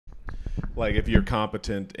like if you're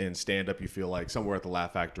competent in stand up, you feel like somewhere at the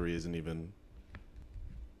Laugh Factory isn't even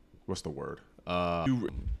what's the word? You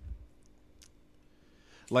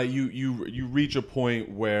reach a point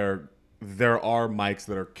where there are mics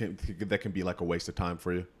that can be like a waste of time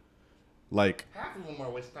for you. Like half of them are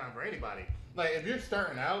a waste of time for anybody. Like if you're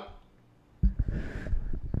starting out,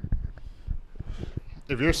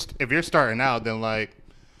 if you're starting out, then like,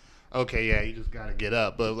 okay, yeah, you just gotta get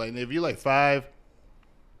up. But like if you're like 6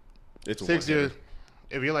 years,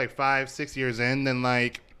 if you're like 5-6 years in, then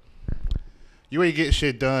like you ain't get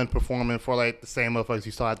shit done performing for like the same motherfuckers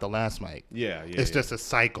you saw at the last mic. Yeah. It's just a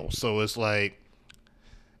cycle. So it's like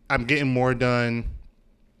I'm getting more done.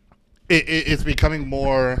 It's becoming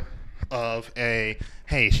more of a,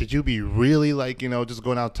 hey, should you be really like, you know, just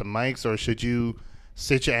going out to mics, or should you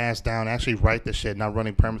sit your ass down, actually write the shit, not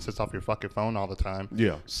running permissions off your fucking phone all the time.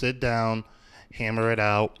 Yeah. Sit down, hammer it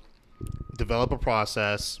out, develop a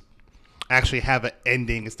process, actually have an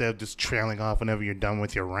ending instead of just trailing off whenever you're done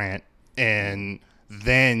with your rant. And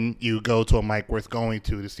then you go to a mic worth going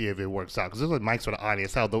to see if it works out. Because there's like mics for the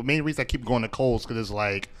audience. Hell, the main reason I keep going to Cole's because it's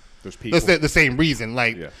like, there's people. That's the same reason.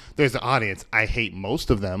 Like, there's an audience. I hate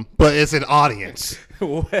most of them, but it's an audience.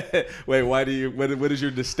 Wait, why do you? What is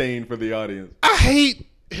your disdain for the audience? I hate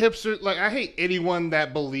hipsters. Like, I hate anyone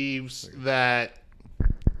that believes that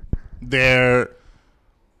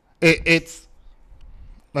it's.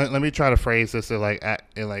 Let me try to phrase this in like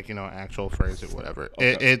you know, actual phrase or whatever.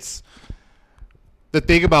 Okay. It's the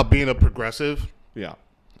thing about being a progressive. Yeah.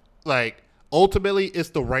 Like, ultimately, it's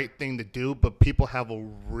the right thing to do, but people have a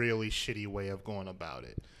really shitty way of going about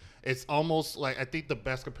it. It's almost like, I think the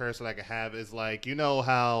best comparison I could have is like, you know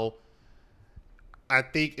how I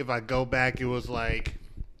think if I go back, it was like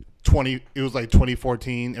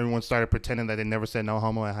 2014. Everyone started pretending that they never said no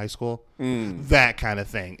homo in high school. That kind of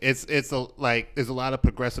thing. It's like there's a lot of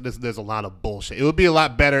progressiveness. There's a lot of bullshit. It would be a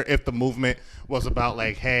lot better if the movement was about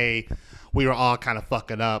like, hey, we were all kind of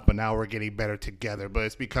fucking up, but now we're getting better together. But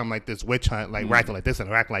it's become like this witch hunt, like we're acting like this and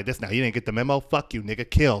we're acting like this now. You didn't get the memo? Fuck you, nigga.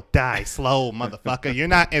 Kill, die, slow, motherfucker. You're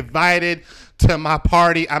not invited to my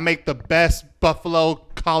party. I make the best buffalo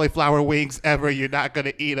cauliflower wings ever. You're not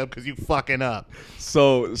gonna eat them because you fucking up.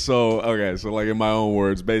 So okay. So like in my own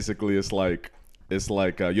words, basically, it's like you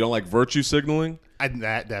don't like virtue signaling.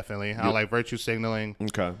 That definitely. I don't like virtue signaling.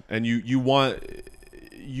 Okay, and you want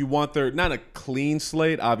their not a clean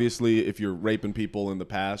slate. Obviously, if you're raping people in the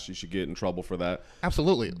past, you should get in trouble for that.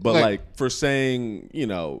 Absolutely. But like for saying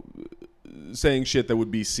shit that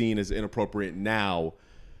would be seen as inappropriate now,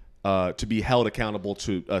 to be held accountable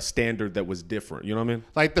to a standard that was different. You know what I mean?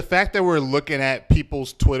 Like the fact that we're looking at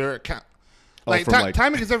people's Twitter account. Like,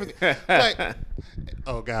 timing is everything. Like,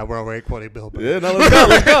 oh God, we're already quoting Bill. Yeah, no,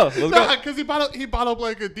 let's go. Because he brought up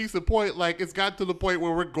like a decent point. Like, it's got to the point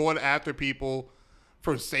where we're going after people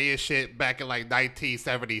for saying shit back in like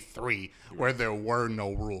 1973 where there were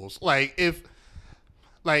no rules. Like if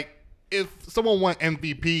someone won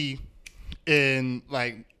MVP in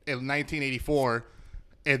 1984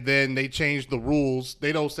 and then they changed the rules,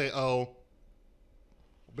 they don't say, oh,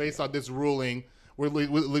 based on this ruling, we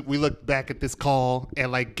look back at this call at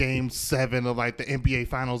like Game 7 of like the NBA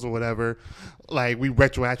Finals or whatever, like we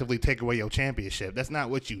retroactively take away your championship. That's not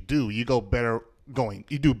what you do. You do better going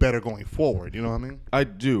forward. You know what I mean? I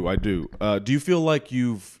do. Do you feel like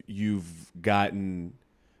you've gotten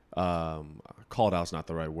called out's not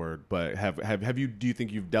the right word, but have you? Do you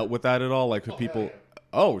think you've dealt with that at all? Like with people?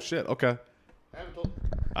 Oh shit. Okay.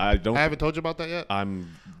 I haven't told you about that yet. I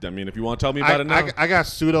mean, if you want to tell me about it now. I got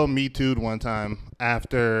pseudo Me Too'd one time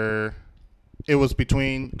after it was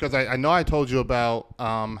between, because I know I told you about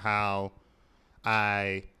how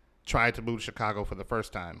I tried to move to Chicago for the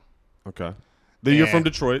first time. Okay. You're from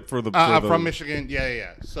Detroit I'm from Michigan.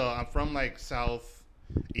 Yeah. So I'm from like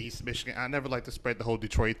southeast Michigan. I never like to spread the whole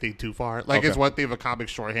Detroit thing too far. Like it's one thing if a comic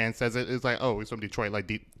shorthand says it. It's like, oh, he's from Detroit, like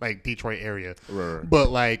Detroit area. Right. But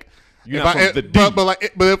like, you're not from the D. But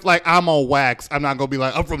if like I'm on wax, I'm not gonna be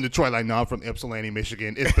like, I'm from Detroit. Like, no, I'm from Ypsilanti,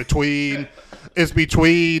 Michigan. It's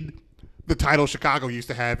between the title Chicago used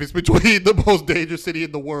to have. It's between the most dangerous city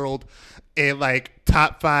in the world and like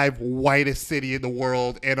top 5 whitest city in the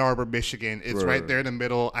world, Ann Arbor, Michigan. It's right there in the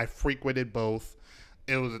middle. I frequented both.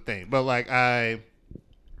 It was a thing. But like I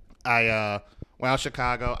went out to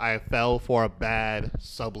Chicago. I fell for a bad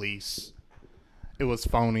sublease. It was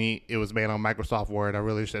phony. It was made on Microsoft Word. I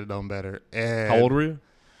really should have known better. And how old were you?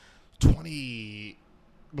 20.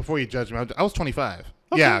 Before you judge me, I was 25.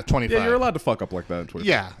 Okay. Yeah, 25. Yeah, you're allowed to fuck up like that in 25.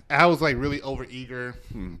 Yeah, I was like really overeager.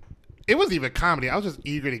 It wasn't even comedy. I was just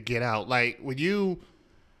eager to get out. Like when you're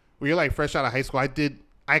like fresh out of high school,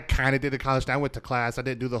 I I kind of did in college. I went to class. I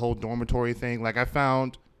didn't do the whole dormitory thing. Like I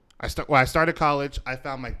started college. I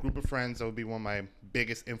found my group of friends that would be one of my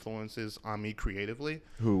biggest influences on me creatively.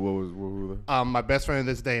 What were they? My best friend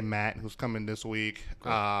this day, Matt, who's coming this week.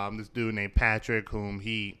 This dude named Patrick, whom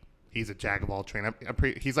he's a jack of all trades.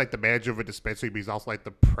 He's like the manager of a dispensary, but he's also like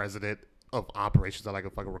the president of operations at like a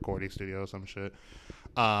fucking recording studio or some shit.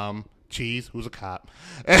 Cheese, who's a cop.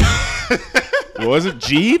 Was it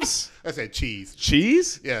Jeeves? I said Cheese.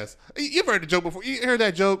 Cheese? Yes. You've heard the joke before. You heard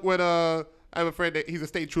that joke when I have a friend that he's a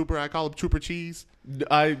state trooper. I call him Trooper Cheese.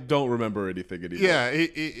 I don't remember anything anymore. Yeah,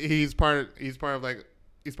 he's part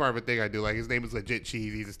of a thing I do. Like his name is legit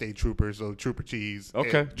Cheese. He's a state trooper, so Trooper Cheese.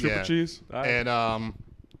 Okay, Trooper Cheese. All right. And a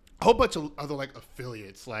whole bunch of other like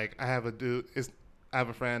affiliates. Like I have a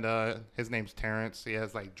friend. His name's Terrence. He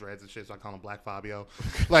has like dreads and shit, so I call him Black Fabio.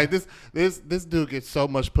 Like this dude gets so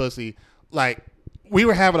much pussy. Like we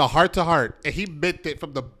were having a heart to heart, and he meant it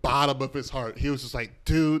from the bottom of his heart. He was just like,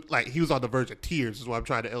 dude, like he was on the verge of tears. Is what I'm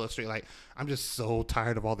trying to illustrate. Like I'm just so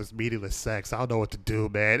tired of all this meaningless sex. I don't know what to do,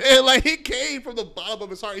 man. And like he came from the bottom of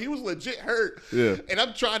his heart. He was legit hurt. Yeah. And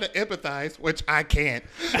I'm trying to empathize, which I can't.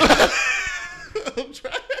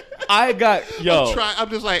 I'm trying. I'm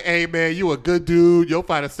just like, hey man, you a good dude. You'll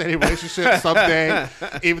find a steady relationship someday.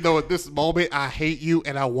 Even though at this moment I hate you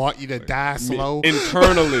and I want you to die slow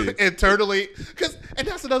internally. And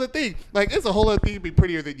that's another thing. Like it's a whole other thing to be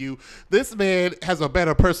prettier than you. This man has a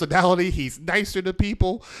better personality. He's nicer to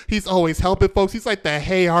people. He's always helping folks. He's like the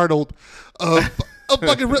Hey Arnold of.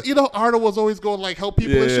 Arnold was always going like help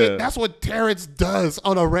people and shit. That's what Terrence does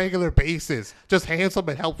on a regular basis. Just handsome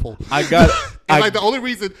and helpful. The only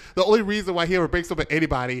reason why he ever breaks up with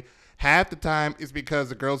anybody half the time is because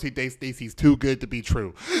the girls he dates thinks he's too good to be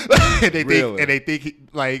true, and they think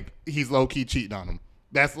he's low key cheating on them.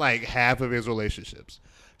 That's like half of his relationships.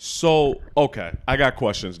 So, okay, I got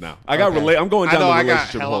questions now. I'm going down the relationship I got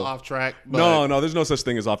hella off track. But no, there's no such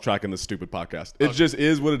thing as off track in this stupid podcast. It just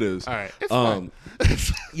is what it is. All right, it's fine.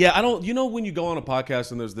 Yeah, I don't. You know when you go on a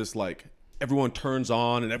podcast and there's this like everyone turns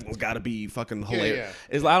on and everyone's got to be fucking hilarious.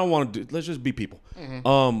 Yeah. It's like I don't want to do. Let's just be people.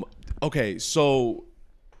 Mm-hmm. Okay, so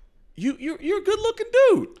you're a good looking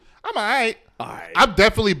dude. I'm all right. I'm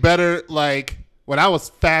definitely better. Like when I was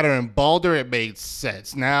fatter and balder, it made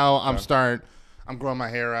sense. Now I'm growing my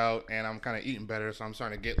hair out and I'm kind of eating better, so I'm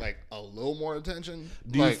starting to get like a little more attention.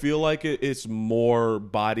 Do you feel like it's more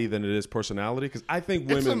body than it is personality? Because I think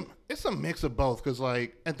women, it's a mix of both. Because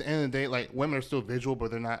like at the end of the day, like women are still visual,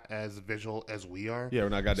 but they're not as visual as we are. Yeah, we're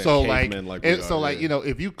not goddamn cavemen like we are. So like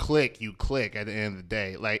if you click, you click. At the end of the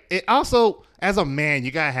day, like it also as a man,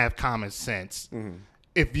 you gotta have common sense. Mm-hmm.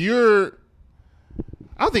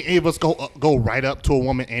 I don't think any of us go right up to a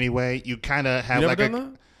woman anyway. You kind of have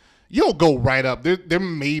you don't go right up. There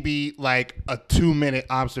may be like a 2-minute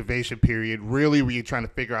observation period, really, where you're trying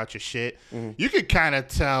to figure out your shit. Mm-hmm. You can kind of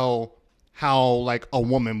tell how like a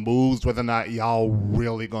woman moves, whether or not y'all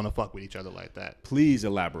really gonna fuck with each other like that. Please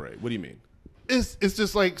elaborate. What do you mean? It's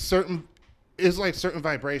just like certain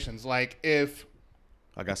vibrations. Like if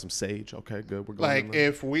I got some sage. Okay, good. We're going. Like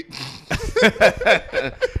if we,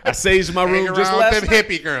 I saged my room just last night.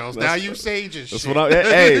 Hippie girls. Now you sages. That's shit.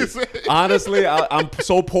 Hey, honestly, I'm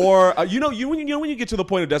so poor. When you get to the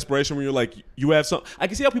point of desperation where you're like, you have some. I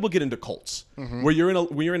can see how people get into cults, mm-hmm. where you're in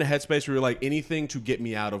a headspace where you're like, anything to get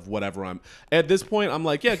me out of whatever I'm. At this point, I'm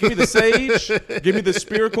like, yeah, give me the sage, give me the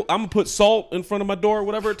spiritual. I'm gonna put salt in front of my door,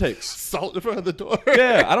 whatever it takes. Salt in front of the door.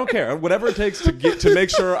 Yeah, I don't care. Whatever it takes to make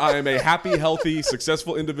sure I am a happy, healthy, successful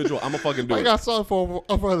individual. I'm gonna fucking do it. I got salt in front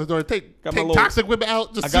of the door. Take toxic women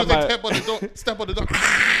out. Just step on the door.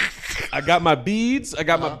 I got my beads. I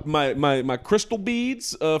got my crystal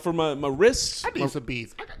beads for my wrists. I need some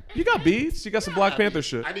beads. You got beads? You got some Black Panther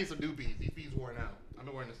shit. I need some new beads. These beads worn out. I've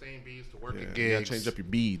been wearing the same beads to work at gigs. You gotta change up your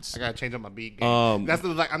beads. I gotta change up my bead game. That's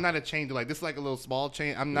like I'm not a chain. Like this is like a little small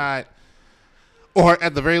chain. I'm not. Or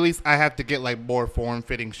at the very least, I have to get like more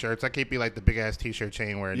form-fitting shirts. I can't be like the big-ass T-shirt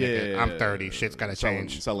chain wearing. I'm 30. Shit's gotta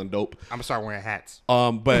change. Selling dope. I'm gonna start wearing hats.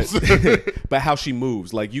 But but how she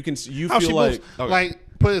moves, like you feel like okay.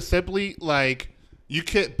 Like put it simply, like you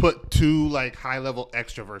can't put two like high-level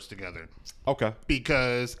extroverts together. Okay.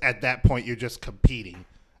 Because at that point you're just competing,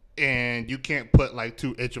 and you can't put like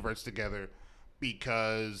two introverts together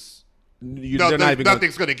because.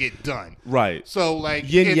 Nothing's gonna get done, right? So like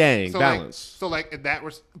yin yang balance. Like that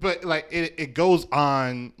was, but like it goes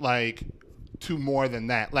on like to more than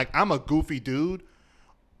that. Like I'm a goofy dude.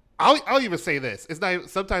 I'll even say this. It's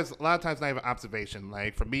not sometimes a lot of times not even observation.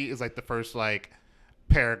 Like for me, it's like the first like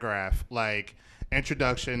paragraph, like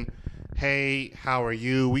introduction. hey, how are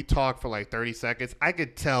you? We talk for like 30 seconds. I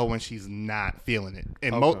could tell when she's not feeling it.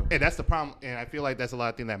 And, and that's the problem. And I feel like that's a lot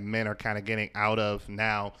of things that men are kind of getting out of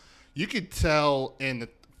now. You could tell in the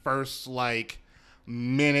first like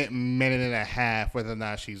minute and a half whether or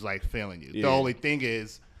not she's like feeling you. Yeah. The only thing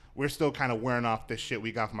is we're still kind of wearing off this shit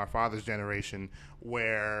we got from our father's generation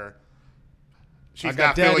where she's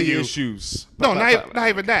not feeling you. Issues. No, not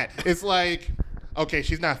even that. It's like, okay,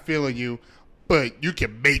 she's not feeling you, but you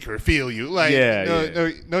can make her feel you. Like,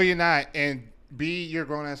 no, you're not. And B, you're a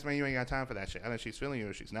grown ass man. You ain't got time for that shit. Either she's feeling you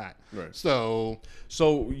or she's not. Right. So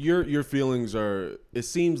your feelings are. It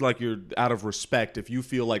seems like you're out of respect if you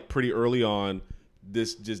feel like pretty early on.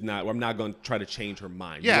 This just not. I'm not going to try to change her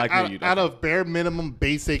mind. Yeah, out of bare minimum,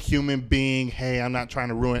 basic human being. Hey, I'm not trying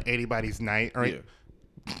to ruin anybody's night. All right.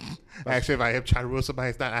 Yeah. Actually, if I am trying to ruin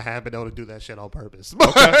somebody's night, I have been able to do that shit on purpose.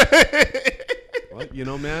 Okay. Well, you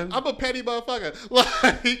know, man, I'm a petty motherfucker.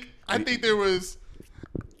 Like, I think there was,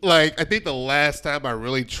 like, I think the last time I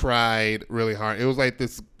really tried really hard, it was like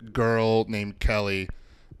this girl named Kelly,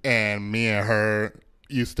 and me and her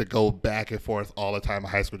used to go back and forth all the time in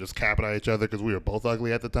high school, just capping at each other because we were both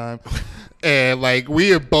ugly at the time. And like we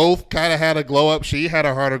had both kind of had a glow up. She had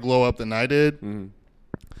a harder glow up than I did,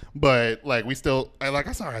 but like we still,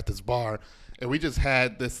 I saw her at this bar, and we just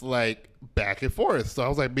had this like back and forth. So I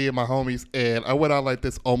was like me and my homies, and I went on like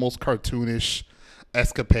this almost cartoonish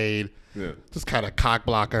escapade. Yeah, just kind of cock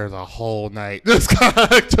blocker the whole night. Just kind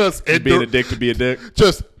of just being a dick to be a dick.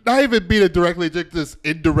 Just not even being a directly dick, just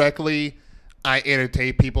indirectly. I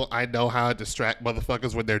entertain people. I know how to distract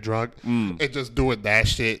motherfuckers when they're drunk and just doing that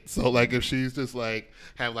shit. So, like, if she's just, like,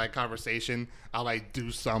 have, like, conversation, I'll, like,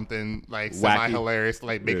 do something, like, semi-hilarious,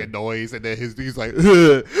 like, make a noise. And then he's like,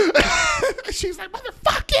 she's like,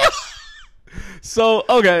 motherfucker. So,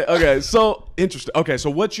 okay. So, interesting. Okay,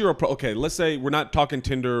 so what's your approach? Okay, let's say we're not talking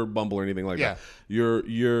Tinder, Bumble, or anything like that.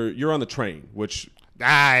 You're on the train, which...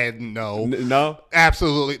 No,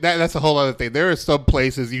 absolutely. That's a whole other thing. There are some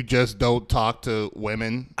places you just don't talk to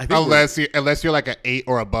women unless you're like an 8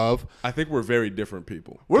 or above. I think we're very different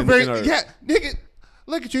people. Nigga.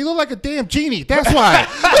 Look at you. You look like a damn genie. That's why.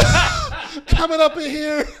 Coming up in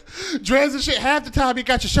here, dressed and shit. Half the time you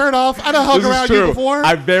got your shirt off. I done hung around you before.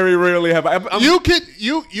 I very rarely have. You can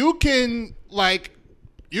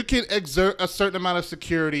exert a certain amount of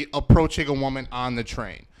security approaching a woman on the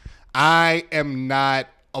train. I am not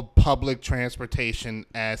a public transportation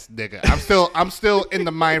ass nigga. I'm still in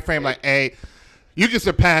the mind frame like, hey, you can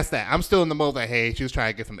surpass that. I'm still in the mode like, hey, she was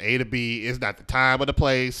trying to get from A to B. It's not the time or the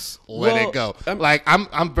place. Let it go.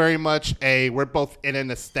 I'm very much we're both in an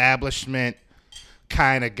establishment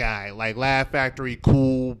kind of guy. Like Laugh Factory,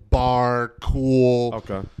 cool, bar, cool.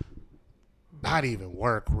 Okay. Not even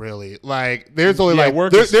work really. Like there's only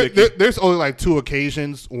there's only like 2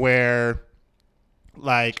 occasions where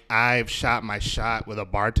like I've shot my shot with a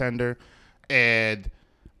bartender, and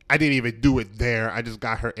I didn't even do it there. I just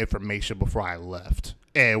got her information before I left,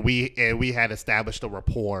 and we had established a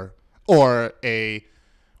rapport, or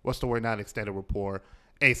what's the word? Not extended rapport,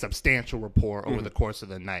 a substantial rapport over the course of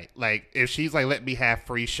the night. Like if she's like, let me have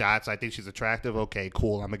free shots, I think she's attractive. Okay,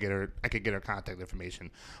 cool. I could get her contact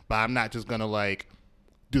information, but I'm not just gonna like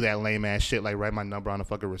do that lame ass shit like write my number on a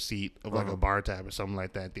fucking receipt of like a bar tab or something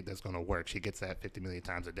like that. I think that's gonna work. She gets that 50 million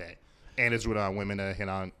times a day, and it's rooted on women to hit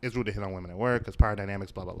on. It's rooted to hit on women at work because power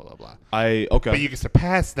dynamics. Blah blah blah blah blah. Okay. But you can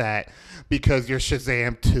surpass that because you're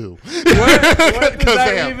Shazam too. What does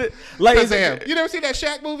that even? Like Shazam. You never seen that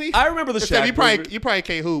Shaq movie? I remember the Shaq movie. You probably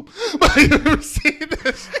can't hoop, but you never seen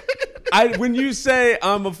this. When you say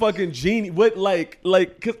I'm a fucking genie, what like?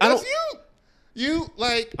 Cause I don't. You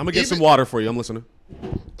like. I'm gonna get some water for you. I'm listening.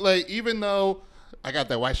 Like, even though I got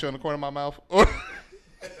that white shit in the corner of my mouth. Or I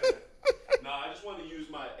just want to use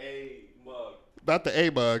my A mug. Not the A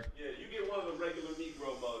mug. Yeah, you get one of the regular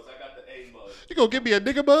Negro mugs. I got the A mug. You gonna give me a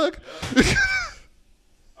nigga mug? Yeah.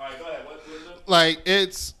 All right, go ahead. What is it? Like,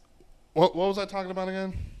 it's... What was I talking about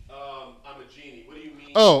again? I'm a genie. What do you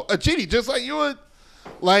mean? Oh, a genie. Just like you would...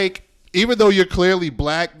 Like... Even though you're clearly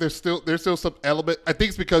black, there's still some element. I think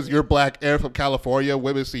it's because you're black and from California.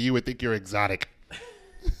 Women see you and think you're exotic.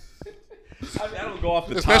 I don't go off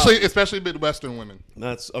the top. Especially Midwestern women.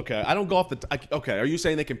 That's okay. I don't go off the okay. Are you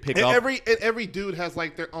saying they can pick up? Every dude has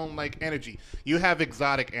like their own like energy. You have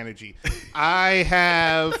exotic energy. I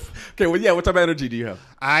have. Okay. Well, yeah. What type of energy do you have?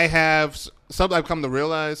 I have something I've come to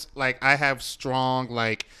realize. Like I have strong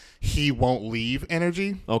like he won't leave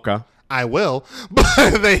energy. Okay. I will, but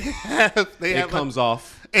it comes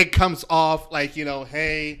off. It comes off like,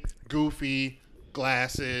 hey, goofy,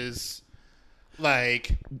 glasses,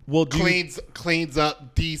 Like, well, cleans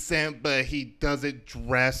up decent, but he doesn't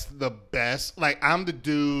dress the best. Like, I'm the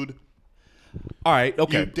dude. All right,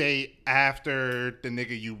 okay. You date after the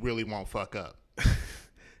nigga you really won't fuck up.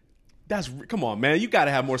 Come on, man. You got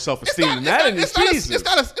to have more self-esteem than that. It's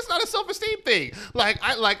not a self-esteem thing.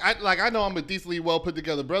 I know I'm a decently well put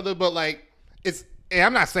together brother, but like it's. And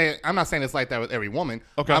I'm not saying it's like that with every woman.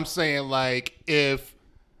 Okay. I'm saying like if.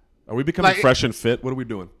 Are we becoming fresh and fit? What are we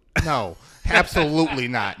doing? No, absolutely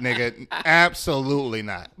not, nigga. Absolutely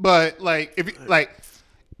not. But like if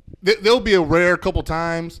there'll be a rare couple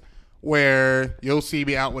times where you'll see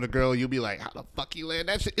me out with a girl, you'll be like, how the fuck you land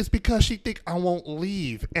that shit? It's because she think I won't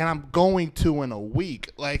leave, and I'm going to in a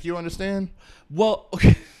week. Like, you understand? Well,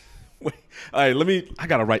 okay. Wait. All right, I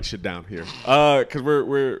gotta write shit down here, because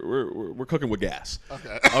we're cooking with gas.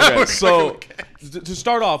 Okay. Okay. So to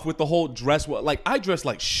start off with the whole dress, like I dress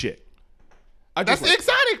like shit. That's the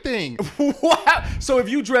exotic thing. What? So if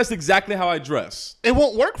you dress exactly how I dress, it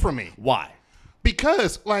won't work for me. Why?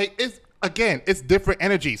 Because like it's different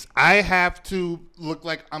energies. I have to look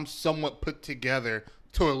like I'm somewhat put together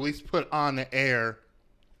to at least put on the air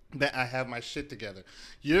that I have my shit together.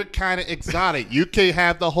 You're kind of exotic. You can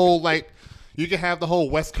have the whole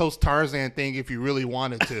West Coast Tarzan thing if you really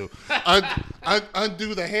wanted to.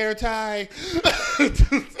 Undo the hair tie.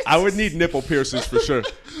 I would need nipple piercings for sure.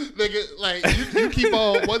 Nigga, like you keep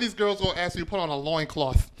on. One of these girls will ask you to put on a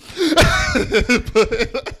loincloth.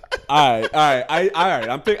 All right.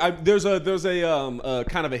 There's a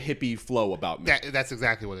kind of a hippie flow about me. That's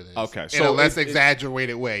exactly what it is. Okay, so in a less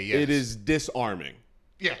exaggerated way. Yes. It is disarming.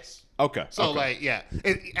 Yes. Okay. So like, yeah,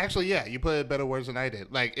 you put better words than I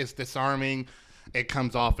did. Like, it's disarming. It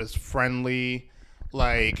comes off as friendly.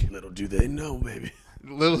 Like, little do they know, baby.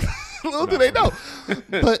 Little do they know.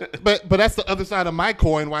 But that's the other side of my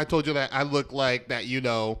coin. Where I told you that I look like that. You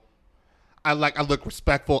know, I look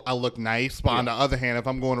respectful. I look nice. But on the other hand, if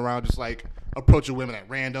I'm going around just like approaching women at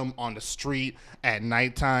random on the street at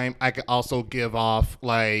nighttime, I could also give off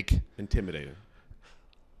like intimidating.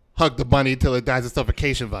 Hug the bunny till it dies of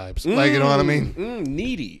suffocation vibes. Like, you know what I mean?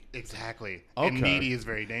 Needy. Exactly. Okay. And needy is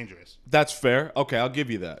very dangerous. That's fair. Okay, I'll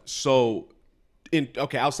give you that. So,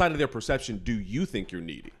 outside of their perception, do you think you're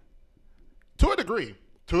needy? To a degree.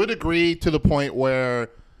 To the point where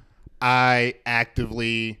I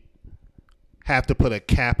actively have to put a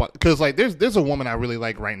cap on. Because, like, there's a woman I really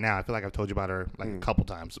like right now. I feel like I've told you about her, like, a couple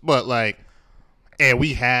times. But, like, and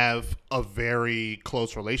we have a very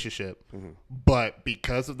close relationship. But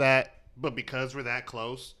because we're that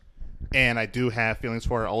close, and I do have feelings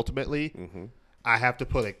for her ultimately, I have to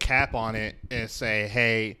put a cap on it and say,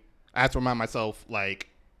 hey, I have to remind myself, like,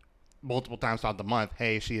 multiple times throughout the month,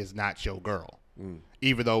 hey, she is not your girl.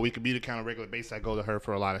 Even though we communicate on a regular basis, I go to her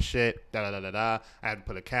for a lot of shit, I have to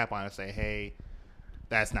put a cap on it and say, hey,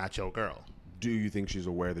 that's not your girl. Do you think she's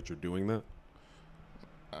aware that you're doing that?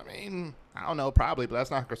 I mean, I don't know, probably, but that's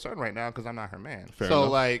not her concern right now because I'm not her man. Fair enough.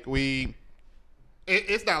 Like,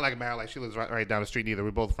 it's not like a matter like she lives right down the street either.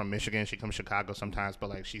 We're both from Michigan. She comes to Chicago sometimes, but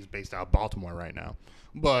like she's based out of Baltimore right now.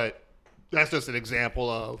 But that's just an example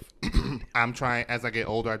of I'm trying, as I get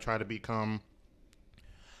older, I try to become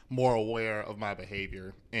more aware of my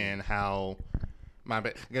behavior and how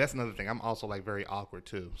that's another thing. I'm also like very awkward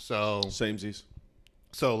too. So samesies.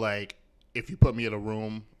 So like if you put me in a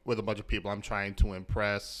room with a bunch of people I'm trying to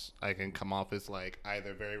impress, I can come off as like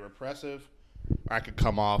either very repressive or I could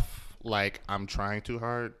come off like I'm trying too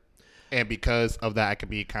hard. And because of that, I could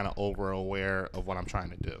be kind of over aware of what I'm trying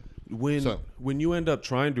to do. When you end up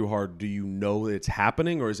trying too hard, do you know it's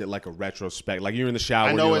happening, or is it like a retrospect? Like you're in the shower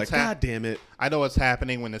and you're like, God damn it. I know it's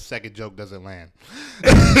happening when the second joke doesn't land.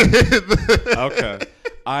 Okay.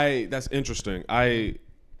 That's interesting. I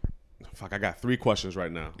got 3 questions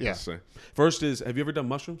right now. Yeah. First is, have you ever done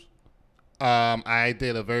mushrooms? I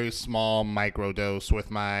did a very small microdose with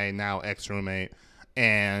my now ex-roommate,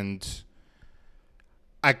 and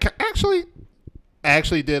I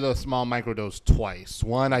actually did a small microdose twice.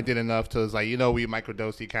 One, I did enough to, like, we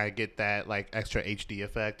microdose, you kind of get that, like, extra HD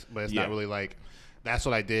effect, but it's not really, like, that's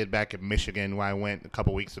what I did back in Michigan when I went a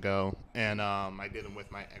couple weeks ago, and I did them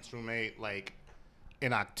with my ex-roommate, like,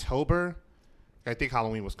 in October. I think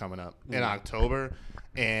Halloween was coming up in October,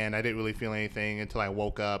 and I didn't really feel anything until I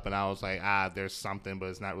woke up, and I was like, there's something, but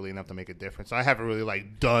it's not really enough to make a difference. So I haven't really,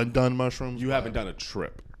 like, done mushrooms. You haven't done a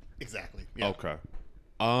trip. Exactly. Yeah. Okay.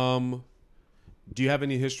 Do you have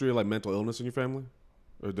any history of like mental illness in your family?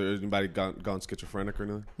 Or has anybody gone schizophrenic or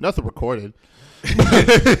anything? Nothing recorded.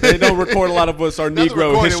 They don't record a lot of us our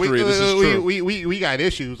Negro history. This is true. We got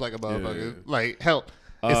issues like a motherfucker. Yeah. Like hell,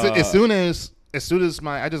 as soon as as soon as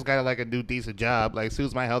I just got like a new decent job. Like as soon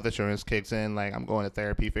as my health insurance kicks in, like I'm going to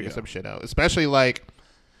therapy, figure some shit out. Especially like,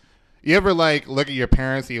 you ever like look at your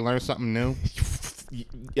parents and you learn something new?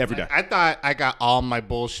 Every day. I thought I got all my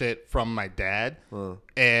bullshit from my dad,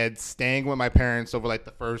 and staying with my parents over like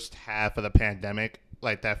the first half of the pandemic,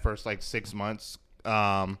 like that first like 6 months, when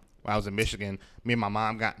I was in Michigan, me and my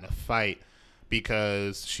mom got in a fight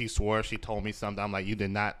because she swore she told me something. I'm like, you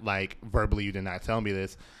did not, like, verbally, you did not tell me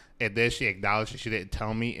this. And then she acknowledged that she didn't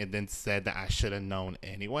tell me, and then said that I should have known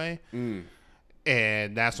anyway.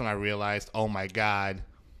 And that's when I realized, oh my God,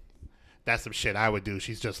 that's some shit I would do.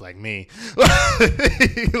 She's just like me.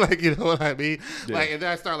 Like, you know what I mean? Yeah. Like, and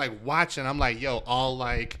then I start like watching. I'm like, yo, all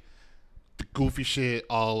like the goofy shit,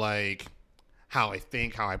 all like how I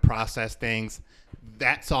think, how I process things.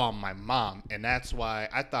 That's all my mom. And that's why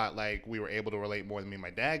I thought like we were able to relate more than me and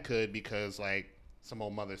my dad could, because like some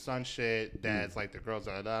old mother son shit, dad's like the girls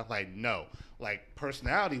are like, no, like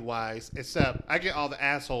personality wise, except I get all the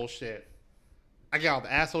asshole shit.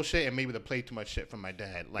 And maybe the play too much shit from my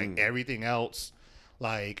dad. Like everything else,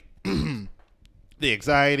 like the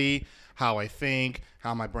anxiety, how I think,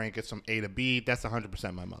 how my brain gets from A to B, that's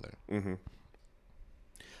 100% my mother.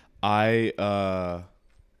 Sorry,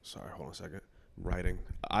 hold on a second. Writing.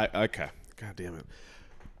 Okay. God damn it.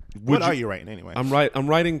 What are you writing anyway? I'm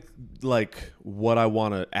writing like what I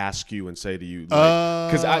want to ask you and say to you,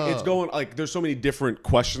 because it's going like there's so many different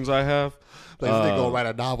questions I have. Like they go write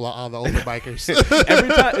a novel on the open bikers.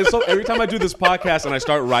 every time I do this podcast and I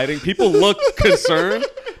start writing, people look concerned,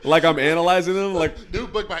 like I'm analyzing them. Like new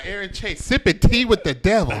book by Aaron Chase, Sipping Tea with the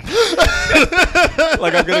Devil.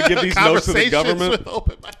 Like I'm gonna give these notes to the government. With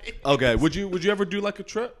open bikers. Okay, would you ever do like a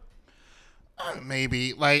trip?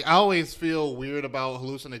 Maybe. Like I always feel weird about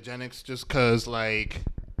hallucinogenics, just because like,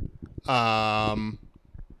 I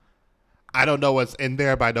don't know what's in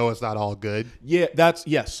there, but I know it's not all good. Yeah,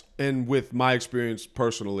 yes. And with my experience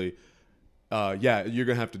personally, shrooms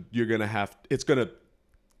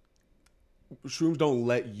don't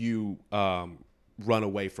let you run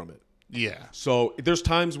away from it. Yeah. So there's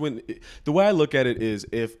times when the way I look at it is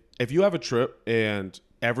if you have a trip and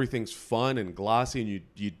everything's fun and glossy and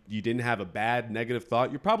you didn't have a bad negative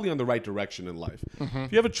thought, you're probably on the right direction in life.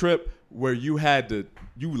 If you have a trip where you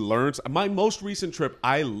learned, my most recent trip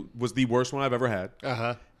was the worst one I've ever had,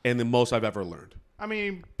 and the most I've ever learned. I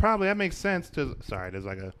mean, probably that makes sense. Sorry, there's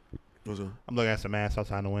like What's that? I'm looking at some ass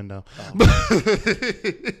outside the window. Oh.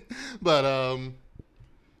 But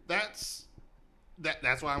that's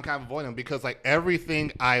why I'm kind of avoiding them, because like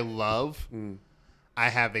everything I love, I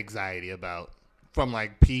have anxiety about. From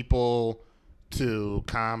like people to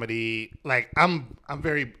comedy, like I'm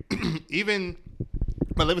very even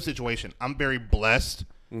my living situation. I'm very blessed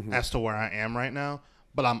as to where I am right now.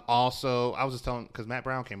 But I was just telling, because Matt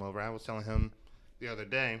Brown came over. I was telling him the other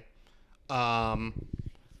day, I'm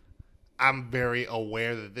very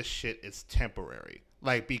aware that this shit is temporary.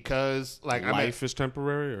 Like because like life is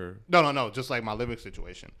temporary, or no, just like my living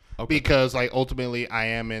situation. Okay. Because like ultimately I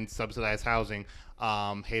am in subsidized housing.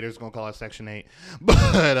 Haters gonna call it Section 8,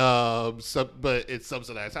 but it's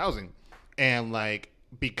subsidized housing, and like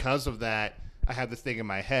because of that, I have this thing in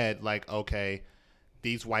my head like, okay,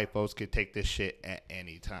 these white folks could take this shit at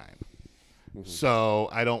any time, so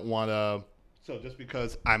I don't want to. So just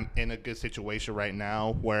because I'm in a good situation right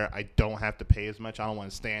now where I don't have to pay as much, I don't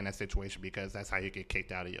want to stay in that situation, because that's how you get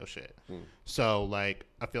kicked out of your shit. So like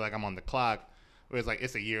I feel like I'm on the clock. It's like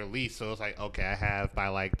it's a year lease, so it's like, okay, I have by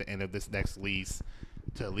like the end of this next lease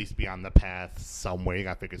to at least be on the path somewhere. You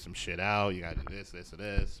gotta figure some shit out. You gotta do this, or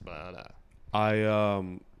this, blah, blah.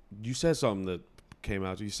 You said something that came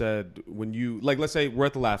out. You said when you like, let's say we're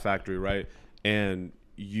at the Laugh Factory, right? And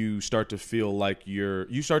you start to feel like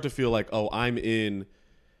oh, I'm in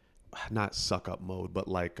not suck up mode, but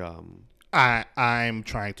like I'm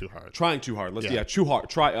trying too hard. Try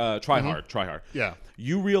hard. Yeah.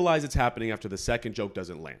 You realize it's happening after the second joke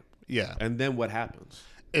doesn't land. Yeah. And then what happens?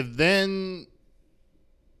 And then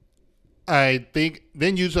I think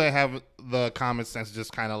usually I have the common sense to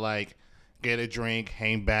just kind of like get a drink,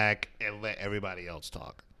 hang back, and let everybody else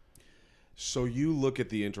talk. So you look at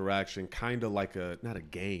the interaction kind of like not a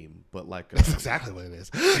game, but like that's exactly what it is.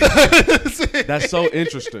 That's so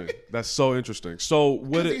interesting. So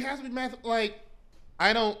what it has to be math. Like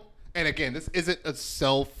I don't. And again, this isn't a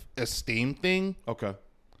self-esteem thing. Okay.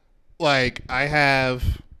 Like I have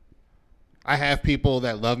people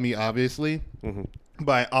that love me, obviously,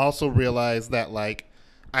 but I also realize that like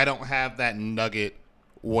I don't have that nugget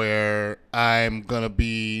where I'm gonna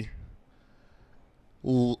be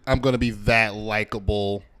that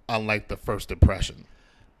likable on like the first impression.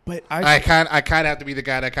 But I kind of have to be the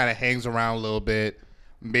guy that kind of hangs around a little bit.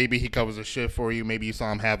 Maybe he covers a shit for you. Maybe you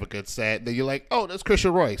saw him have a good set. Then you're like, oh, that's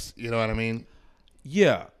Christian Royce. You know what I mean?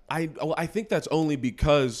 Yeah, I think that's only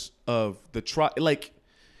because of the like.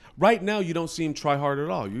 Right now, you don't seem try hard at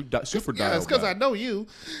all. You super dialed. Yeah, it's because I know you.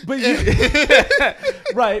 But you,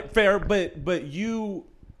 right, fair. But you,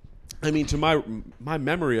 I mean, to my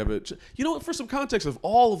memory of it, you know what? For some context of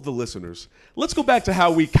all of the listeners, let's go back to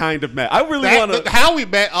how we kind of met. I really want to. How we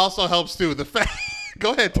met also helps too. The fact.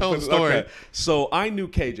 Go ahead, tell the story. Okay. So I knew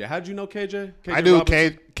KJ. How'd you know KJ? I knew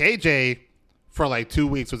KJ for like 2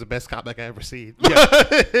 weeks. Was the best cop I ever seen.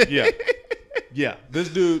 Yeah. This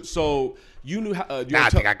dude. So. You knew how. I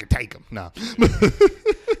think I could take him. No.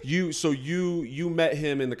 you met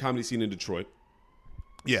him in the comedy scene in Detroit.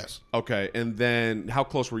 Yes. Okay, and then how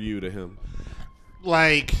close were you to him?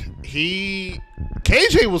 Like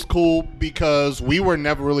KJ was cool because we were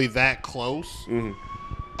never really that close. Mm-hmm.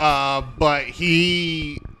 But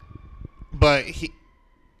he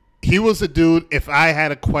was a dude. If I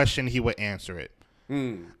had a question, he would answer it.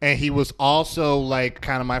 And he was also like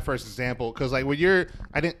kind of my first example because like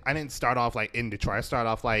I didn't start off like in Detroit. I started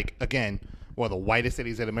off like again one of the whitest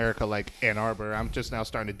cities in America, like Ann Arbor. I'm just now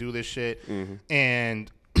starting to do this shit, and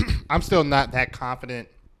I'm still not that confident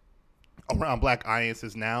around black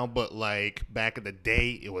audiences now. But like back in the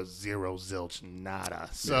day, it was zero zilch nada.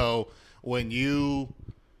 So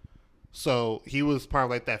So he was part of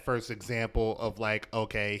like that first example of like,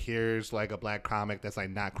 okay, here's like a black comic that's like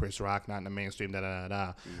not Chris Rock, not in the mainstream,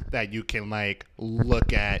 that you can like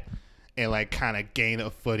look at and like kind of gain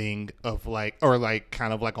a footing of like, or like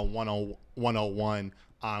kind of like a 101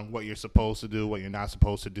 on what you're supposed to do, what you're not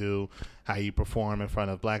supposed to do, how you perform in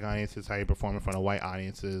front of black audiences, how you perform in front of white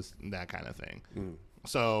audiences, that kind of thing.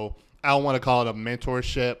 So I don't want to call it a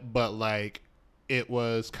mentorship, but like, it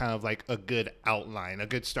was kind of like a good outline, a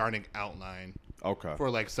good starting outline. Okay. For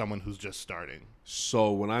like someone who's just starting.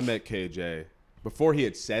 So when I met KJ, before he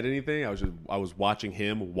had said anything, I was watching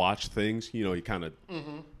him watch things. You know, he kind of,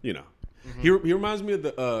 you know, he reminds me of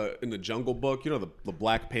the in the Jungle Book. You know, the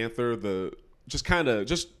Black Panther. The just kind of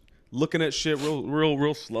just looking at shit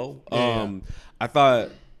real slow. Yeah. I thought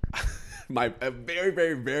my very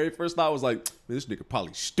very very first thought was like, man, this nigga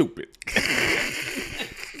probably stupid.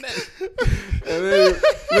 And then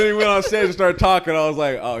he went on stage and started talking. I was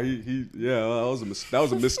like, oh, that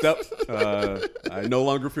was a misstep. I no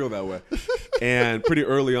longer feel that way. And pretty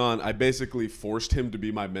early on, I basically forced him to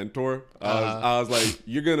be my mentor. I was like,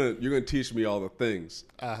 you're gonna teach me all the things.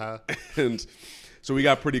 And so we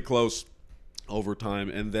got pretty close over time.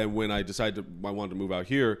 And then when I decided I wanted to move out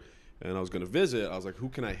here and I was gonna visit, I was like, who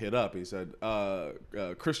can I hit up? And he said,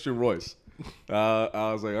 Christian Royce.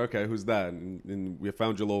 I was like, okay, who's that? And we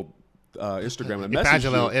found your little Instagram. And I messaged you.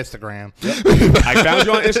 Instagram. Yep. I found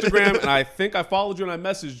you on Instagram, and I think I followed you, and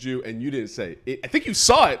I messaged you, and you didn't say it. I think you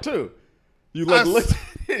saw it too. You like looked.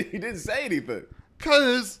 You didn't say anything.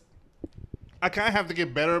 Cause I kind of have to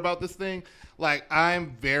get better about this thing. Like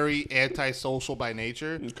I'm very antisocial by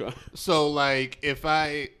nature. Okay. So like if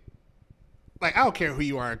I don't care who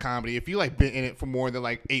you are in comedy. If you like been in it for more than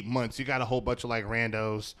like 8 months, you got a whole bunch of like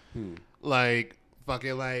randos, like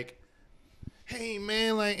fucking like, hey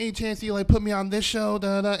man, like any chance you like put me on this show?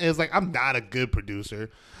 And it's like I'm not a good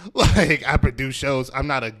producer. Like I produce shows, I'm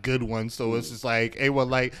not a good one. So it's just like anyone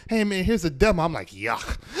like, hey man, here's a demo. I'm like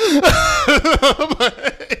yuck.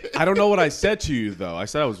 I don't know what I said to you though. I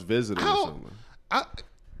said I was visiting or something.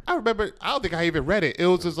 I remember. I don't think I even read it. It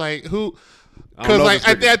was just like who. Because like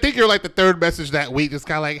I think you're like the third message that week. It's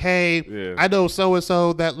kind of like, hey, I know so and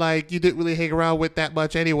so that like you didn't really hang around with that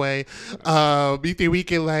much anyway. You think we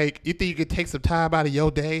can like? You think you could take some time out of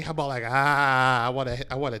your day? How about like I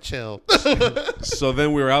want to chill. So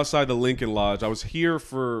then we were outside the Lincoln Lodge. I was here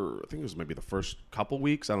for I think it was maybe the first couple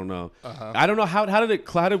weeks. I don't know. I don't know how did it?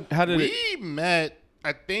 We met.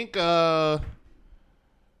 I think.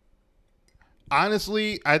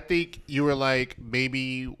 Honestly, I think you were like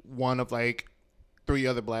maybe one of like 3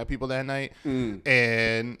 other black people that night.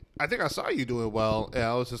 And I think I saw you doing well. And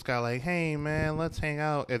I was just kind of like, hey, man, let's hang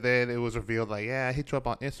out. And then it was revealed like, yeah, I hit you up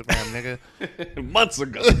on Instagram, nigga. Months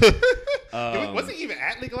ago. Was it even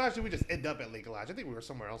at Lincoln Lodge? Or did we just end up at Lincoln Lodge? I think we were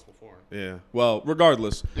somewhere else before. Yeah. Well,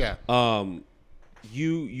 regardless. Yeah.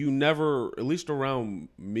 You never, at least around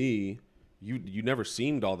me, you never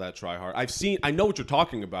seemed all that try hard. I know what you're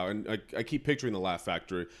talking about, and I keep picturing the Laugh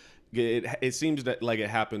Factory. It seems that like it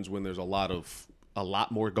happens when there's a lot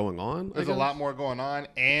more going on. There's a lot more going on,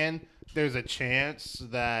 and there's a chance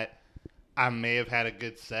that I may have had a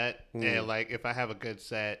good set, and like if I have a good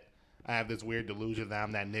set, I have this weird delusion that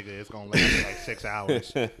I'm that nigga. It's gonna last like 6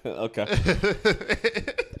 hours. Okay.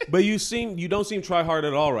 But you don't seem try hard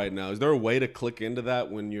at all right now. Is there a way to click into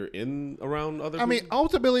that when you're in around other people? I mean,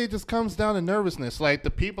 ultimately, it just comes down to nervousness. Like,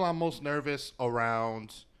 the people I'm most nervous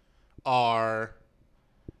around are,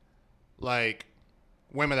 like,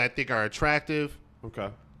 women that I think are attractive. Okay.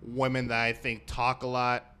 Women that I think talk a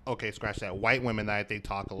lot. Okay, scratch that. White women that I think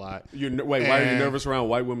talk a lot. Why are you nervous around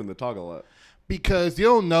white women that talk a lot? Because you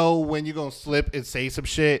don't know when you're going to slip and say some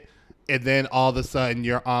shit, and then all of a sudden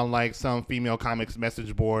you're on, like, some female comics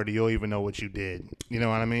message board, and you don't even know what you did. You know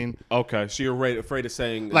what I mean? Okay, so you're afraid of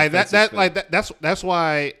saying... Like, that's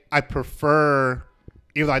why I prefer...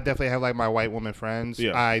 Even though I definitely have, like, my white woman friends,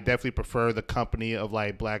 I definitely prefer the company of,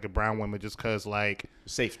 like, black and brown women just because, like...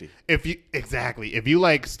 Safety. If you,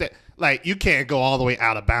 like, like, you can't go all the way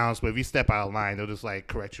out of bounds, but if you step out of line, they'll just, like,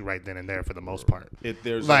 correct you right then and there for the most part.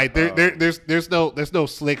 There's there's no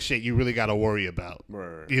slick shit you really got to worry about.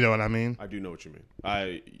 Right. You know what I mean? I do know what you mean.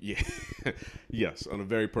 Yes, on a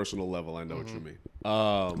very personal level, I know what you mean.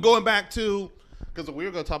 Going back to... Because we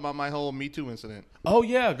were going to talk about my whole Me Too incident. Oh,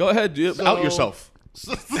 yeah. Go ahead. Out yourself.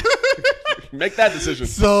 Make that decision.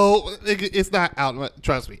 So it's not out.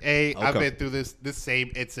 Trust me. Okay. I've been through this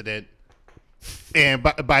same incident, and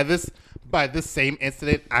by this same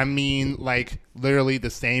incident, I mean like literally the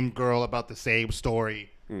same girl about the same story.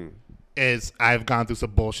 Is I've gone through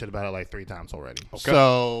some bullshit about it like 3 times already. Okay.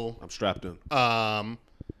 So I'm strapped in. I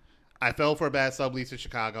fell for a bad sublease in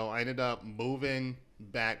Chicago. I ended up moving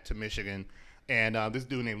back to Michigan, and this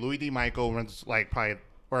dude named Louis D. Michael runs like probably.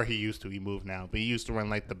 Or he used to. He moved now. But he used to run,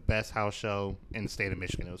 like, the best house show in the state of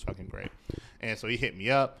Michigan. It was fucking great. And so he hit me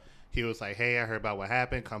up. He was like, hey, I heard about what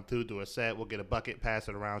happened. Come through, do a set. We'll get a bucket, pass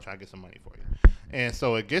it around, try to get some money for you. And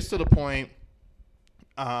so it gets to the point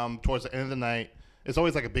towards the end of the night. It's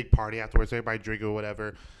always, like, a big party afterwards. Everybody drinking or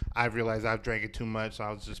whatever. I've realized I've drank it too much, so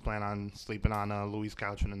I was just planning on sleeping on Louis'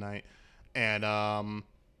 couch for the night. And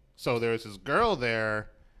so there was this girl there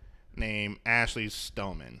named Ashley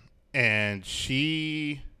Stoneman. And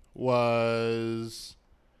she was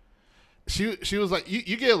like,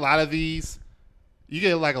 you get a lot of these. You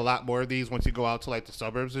get like a lot more of these once you go out to like the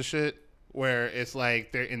suburbs and shit, where it's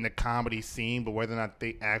like they're in the comedy scene, but whether or not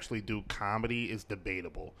they actually do comedy is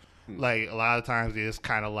debatable. Like a lot of times they just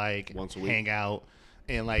kind of like hang out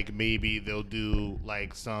and like maybe they'll do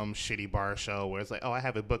like some shitty bar show where it's like, oh, I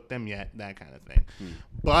haven't booked them yet, that kind of thing.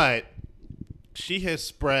 But she has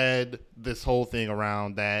spread this whole thing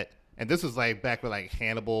around that. And this is like back when like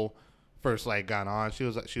Hannibal first like got on.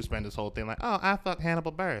 She spent this whole thing like, oh, I fucked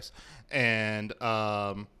Hannibal Buress, and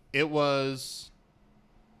it was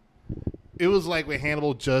like when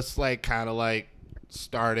Hannibal just like kind of like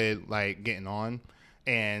started like getting on,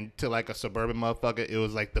 and to like a suburban motherfucker, it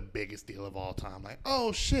was like the biggest deal of all time. Like,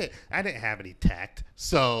 oh shit, I didn't have any tact,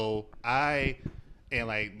 so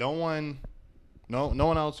no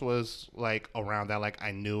one else was like around that. Like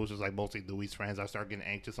I knew it was just like mostly Louis' friends. I started getting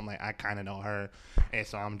anxious. I'm like, I kind of know her, and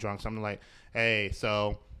so I'm drunk. So I'm like, hey,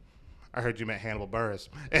 so I heard you met Hannibal Buress,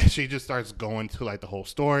 and she just starts going to like the whole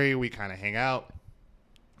story. We kind of hang out.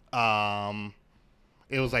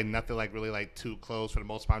 It was like nothing like really like too close for the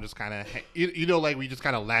most part. I'm just kind of like we just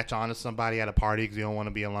kind of latch on to somebody at a party because you don't want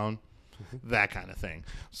to be alone, that kind of thing.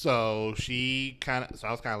 So I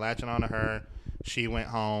was kind of latching on to her. She went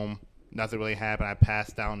home. Nothing really happened. I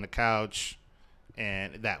passed out on the couch,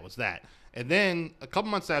 and that was that. And then a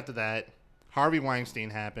couple months after that, Harvey Weinstein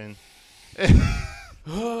happened. Okay.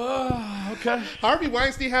 Harvey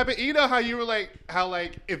Weinstein happened. You know how you were like,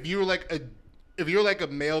 if you were like a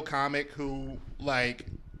male comic who like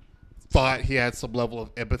thought he had some level of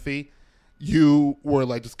empathy, you were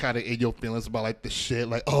like just kind of in your feelings about like the shit,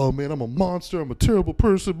 like, oh man, I'm a monster, I'm a terrible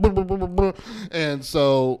person, blah, blah, blah, blah, blah. And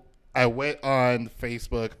so I went on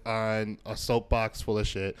Facebook on a soapbox full of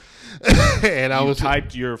shit, and I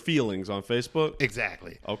typed your feelings on Facebook.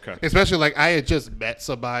 Exactly. Okay. Especially like I had just met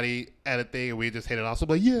somebody at a thing and we just hit it off. So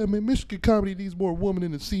I'm like, yeah, man, Michigan comedy needs more women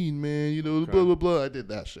in the scene, man. You know, okay. Blah blah blah. I did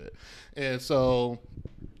that shit, and so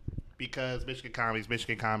because Michigan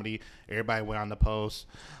comedy, everybody went on the post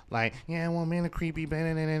like, yeah, well, man, a creepy,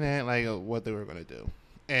 like what they were gonna do,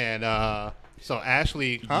 and so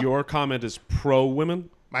Ashley, your comment is pro women.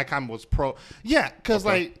 My comment was pro. Yeah, because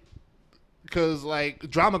like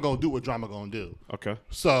drama gonna do what drama gonna do. Okay.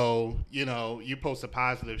 So, you post a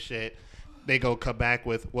positive shit, they go come back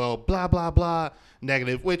with, well, blah, blah, blah,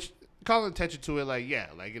 negative, which calling attention to it, like, yeah,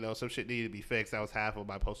 like, some shit needed to be fixed. That was half of what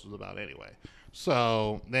my post was about anyway.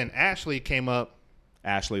 So then Ashley came up.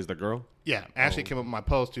 Ashley's the girl? Yeah. Ashley came up with my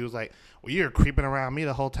post. She was like, well, you're creeping around me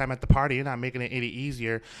the whole time at the party. You're not making it any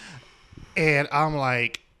easier. And I'm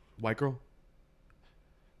like. White girl?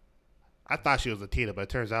 I thought she was Latina, but it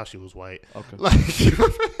turns out she was white. Okay.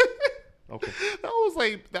 Okay. That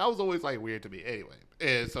was always like weird to me. Anyway,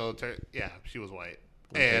 and so yeah, she was white,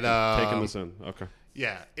 and taking this in. Okay.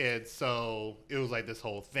 yeah, and so it was like this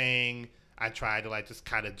whole thing. I tried to like just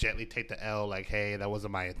kind of gently take the L, like, hey, that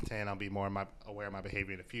wasn't my intent. I'll be more aware of my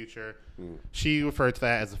behavior in the future. She referred to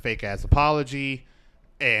that as a fake ass apology,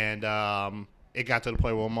 and it got to the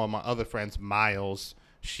point where one of my other friends, Miles,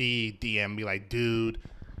 she DM'd me like, dude,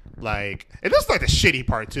 like, and this is like the shitty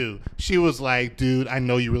part too. She was like, dude, I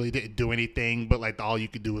know you really didn't do anything, but like all you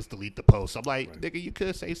could do is delete the post. I'm like, nigga, you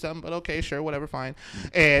could say something, but okay, sure, whatever, fine.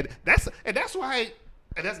 And that's why,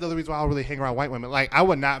 and that's another reason why I don't really hang around white women. Like, I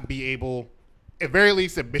would not be able, at very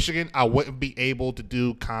least in Michigan, I wouldn't be able to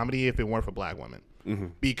do comedy if it weren't for black women.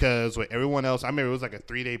 Because with everyone else, I remember it was like a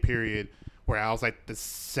 3-day period where I was like the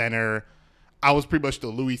center. I was pretty much the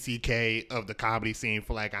Louis C.K. of the comedy scene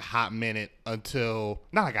for like a hot minute until,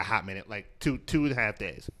 not like a hot minute, like two and a half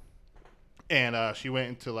days. And she went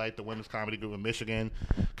into like the women's comedy group in Michigan,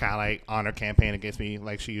 kind of like on her campaign against me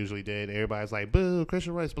like she usually did. Everybody's like, boo,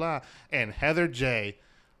 Christian Royce, blah. And Heather J,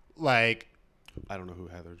 like, I don't know who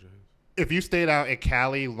Heather J is. If you stayed out at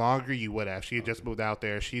Cali longer, you would have. She had just moved out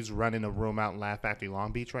there. She's running a room out in Laugh Factory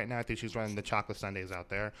Long Beach right now. I think she's running the Chocolate Sundays out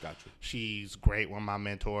there. Gotcha. She's great, one of my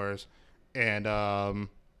mentors. And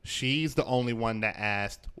she's the only one that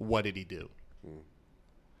asked, what did he do?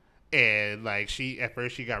 And like at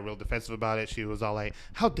first she got real defensive about it. She was all like,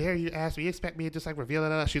 how dare you ask me? You expect me to just like reveal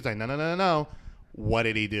it? She was like, no. What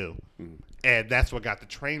did he do? And that's what got the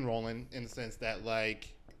train rolling, in the sense that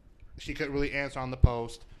like she couldn't really answer on the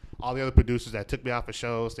post. All the other producers that took me off of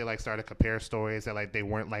shows, they like started to compare stories that like they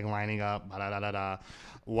weren't like lining up.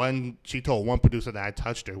 She told one producer that I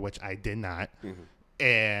touched her, which I did not.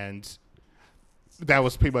 And that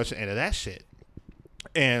was pretty much the end of that shit.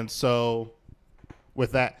 And so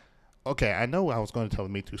with that, okay, I know I was going to tell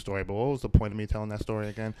the Me Too story, but what was the point of me telling that story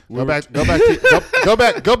again? Go back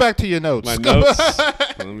to your notes. My notes.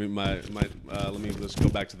 let me just go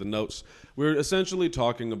back to the notes. We're essentially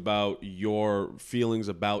talking about your feelings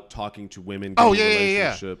about talking to women, getting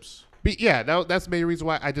relationships. Yeah, that's the main reason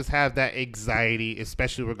why I just have that anxiety,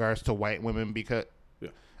 especially in regards to white women, because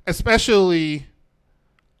especially.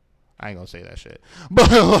 I ain't gonna say that shit, but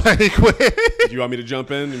like, do you want me to jump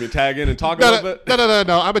in and tag in and talk a little bit? No.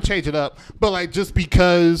 I'm gonna change it up. But like, just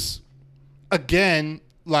because, again,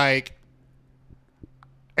 like,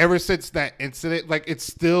 ever since that incident, like, it's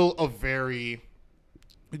still a very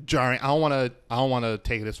jarring. I don't want to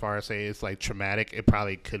take it as far as say it's like traumatic. It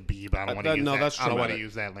probably could be, but I don't want to use that. That's I don't want to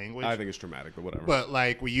use that language. I think it's traumatic, but whatever. But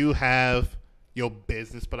like, when you have your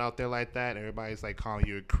business put out there like that, everybody's like calling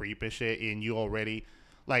you a creep and shit, and you already.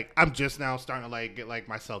 Like, I'm just now starting to, like, get, like,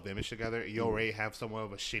 my self-image together. You already have somewhat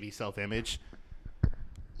of a shitty self-image.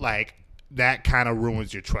 Like, that kind of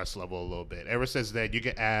ruins your trust level a little bit. Ever since then, you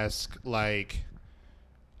get asked, like,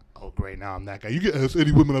 oh, great, now I'm that guy. You get asked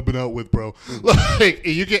any women I've been out with, bro. Like,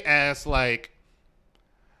 you get asked, like,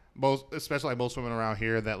 especially, like, most women around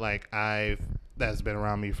here that, like, that's been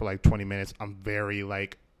around me for, like, 20 minutes. I'm very,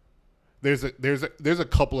 like, there's a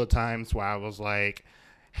couple of times where I was, like,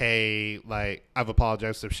 hey, like, I've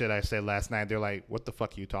apologized for shit I said last night. They're like, what the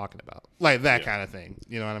fuck are you talking about? Like, that kind of thing.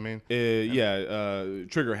 You know what I mean?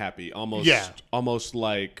 Trigger happy. Almost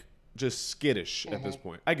like just skittish at this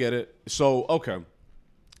point. I get it. So, okay.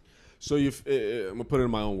 So, I'm going to put it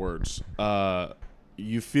in my own words.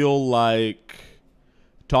 You feel like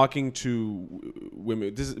talking to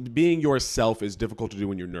women, being yourself is difficult to do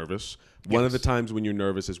when you're nervous. One of the times when you're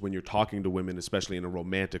nervous is when you're talking to women, especially in a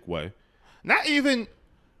romantic way. Not even...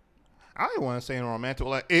 I don't want to say in a romantic,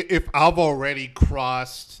 like, if I've already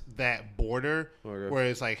crossed that border where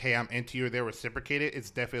it's like, hey, I'm into you, they're reciprocated,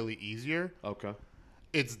 it's definitely easier. Okay.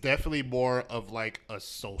 It's definitely more of like a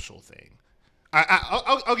social thing.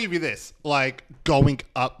 I'll give you this. Like,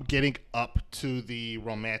 getting up to the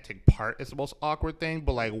romantic part is the most awkward thing,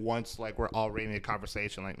 but like once like we're already in a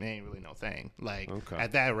conversation, like, there ain't really no thing. Like,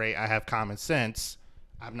 at that rate, I have common sense.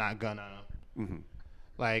 I'm not gonna...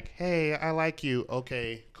 Like, hey, I like you.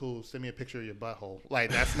 Okay, cool. Send me a picture of your butthole.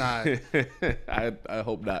 Like, that's not... I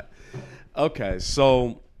hope not. Okay,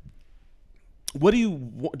 so what do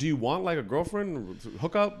you want, like, a girlfriend?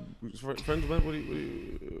 Hook up? Friends with? What do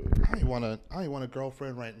you... I ain't want a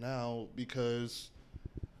girlfriend right now because,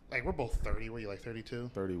 like, we're both 30. What are you, like,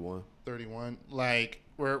 32? 31. 31. Like,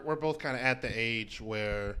 we're both kind of at the age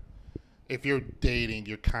where if you're dating,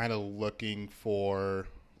 you're kind of looking for,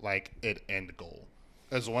 like, an end goal.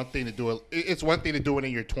 It's one thing to do it. It's one thing to do it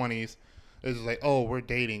in your 20s. It's like, oh, we're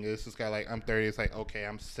dating. This is like, I'm 30. It's like, okay,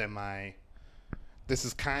 I'm semi. This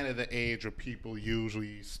is kind of the age where people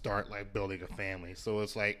usually start like building a family. So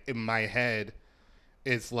it's like in my head,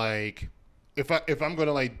 it's like if I'm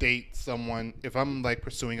gonna like date someone, if I'm like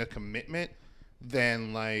pursuing a commitment,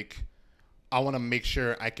 then like I want to make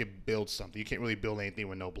sure I could build something. You can't really build anything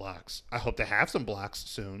with no blocks. I hope to have some blocks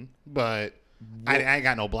soon, but I ain't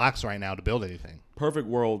got no blocks right now to build anything. Perfect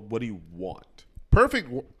world. What do you want?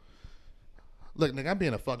 Look, nigga, I'm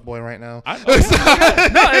being a fuckboy right now. No,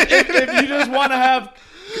 if you just want to have,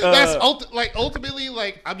 that's ultimately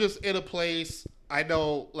like I'm just in a place. I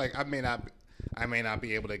know, like I may not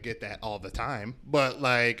be able to get that all the time, but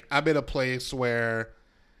like I'm in a place where,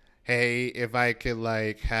 hey, if I could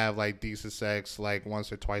like have like decent sex like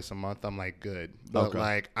once or twice a month, I'm like good. But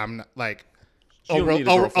like I'm not like a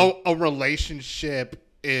relationship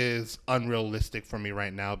is unrealistic for me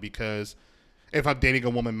right now because if I'm dating a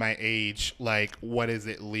woman my age, like what is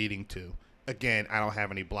it leading to? Again, I don't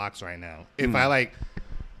have any blocks right now.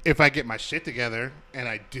 If I get my shit together and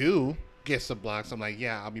I do get some blocks, I'm like,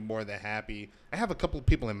 yeah, I'll be more than happy. I have a couple of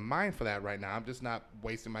people in mind for that right now. I'm just not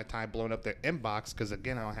wasting my time blowing up their inbox because,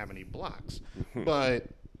 again, I don't have any blocks. But,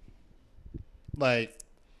 like,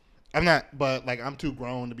 I'm too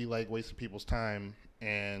grown to be, like, wasting people's time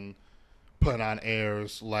and putting on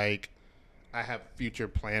airs. Like, I have future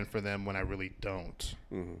plan for them when I really don't.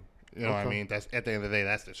 Mm-hmm. You know what I mean? That's at the end of the day,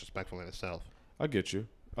 that's disrespectful in itself. I get you.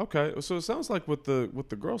 Okay, so it sounds like with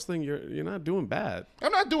the girls thing, you're not doing bad.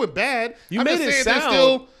 I'm not doing bad. You made it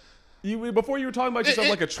sound. Before you were talking about yourself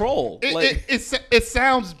like a troll. It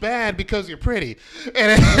sounds bad because you're pretty, and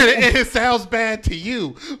it sounds bad to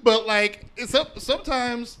you. But like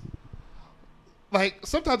sometimes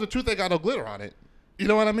the truth ain't got no glitter on it. You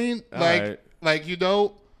know what I mean? Like you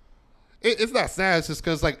know, it's not sad. It's just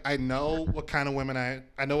because like I know what kind of women I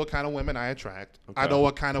attract. Okay. I know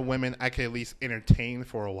what kind of women I can at least entertain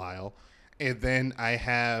for a while, and then I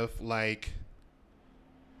have like.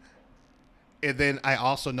 And then I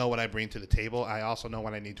also know what I bring to the table. I also know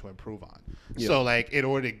what I need to improve on. Yeah. So, like, in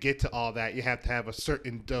order to get to all that, you have to have a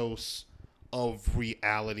certain dose of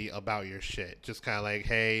reality about your shit. Just kind of like,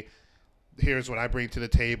 hey, here's what I bring to the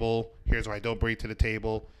table. Here's what I don't bring to the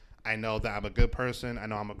table. I know that I'm a good person. I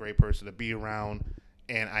know I'm a great person to be around.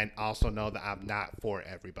 And I also know that I'm not for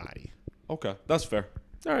everybody. Okay, that's fair.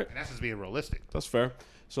 All right. And that's just being realistic. That's fair.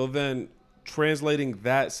 So then translating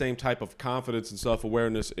that same type of confidence and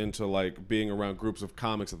self-awareness into like being around groups of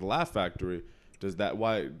comics at the Laugh Factory,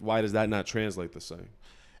 why does that not translate the same?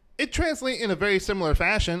 It translates in a very similar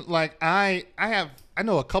fashion. Like I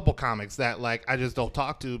know a couple comics that like I just don't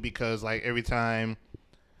talk to because like every time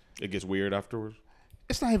it gets weird afterwards.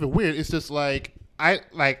 It's not even weird. It's just like I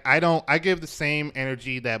give the same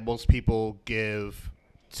energy that most people give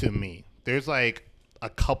to me. There's like a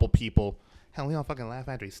couple people. Hell, we don't fucking Laugh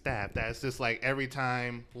Factory staff. That's just like every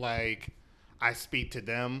time like I speak to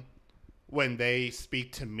them, when they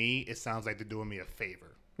speak to me, it sounds like they're doing me a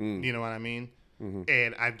favor. You know what I mean? Mm-hmm.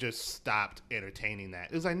 And I've just stopped entertaining that.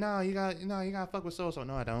 It's like, no, you gotta fuck with so.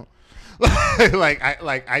 No, I don't.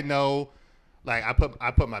 I know, like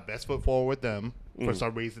I put my best foot forward with them. For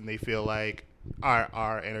some reason, they feel like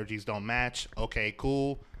our energies don't match. Okay,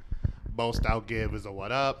 cool. Most I'll give is a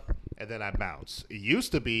what up. And then I bounce. It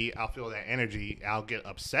used to be I'll feel that energy. I'll get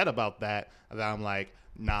upset about that. And then I'm like,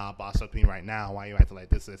 nah, boss up to me right now. Why you acting like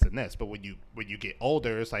this, and this? But when you get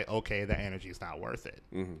older, it's like, okay, that energy is not worth it.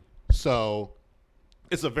 Mm-hmm. So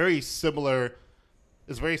it's a very similar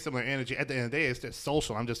energy. At the end of the day, it's just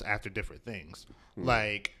social. I'm just after different things. Mm-hmm.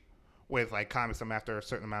 Like with like comics, I'm after a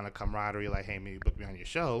certain amount of camaraderie. Like, hey, maybe book me on your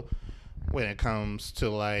show. When it comes to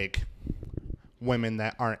like women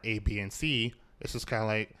that aren't A, B, and C, it's just kind of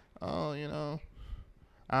like, oh, you know,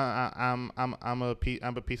 I'm a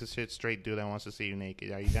piece of shit straight dude that wants to see you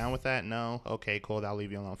naked. Are you down with that? No. Okay, cool. I'll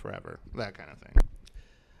leave you alone forever. That kind of thing.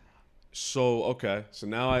 So okay, so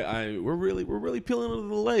now we're really peeling into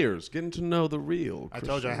the layers, getting to know the real. I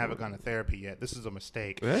told you I haven't gone to therapy yet. This is a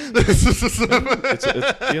mistake. Yeah. It's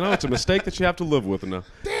a mistake that you have to live with now.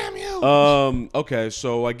 Damn you. Okay,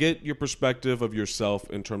 so I get your perspective of yourself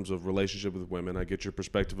in terms of relationship with women. I get your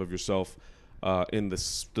perspective of yourself. In the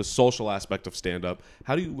social aspect of stand-up,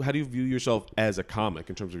 how do you view yourself as a comic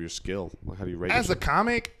in terms of your skill? How do you rate yourself? As a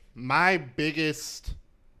comic, my biggest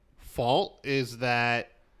fault is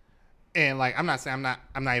that, and like I'm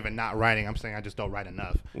not even not writing. I'm saying I just don't write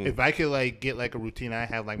enough. If I could like get like a routine, I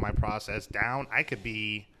have like my process down, I could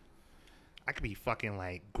be fucking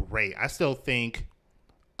like great. I still think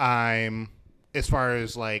I'm, as far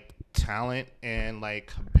as like talent and like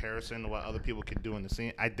comparison to what other people can do in the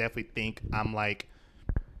scene, I definitely think I'm like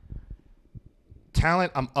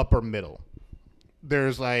talent, I'm upper middle.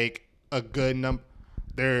 There's like a good number.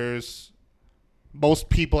 There's most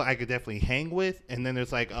people I could definitely hang with, and then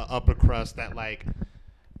there's like a upper crust that like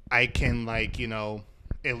I can like, you know,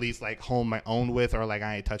 at least like hold my own with, or like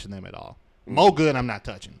I ain't touching them at all. Mo Good, I'm not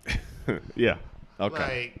touching. Yeah.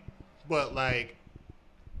 Okay. Like, but like,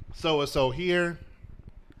 so here,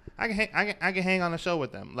 I can hang on the show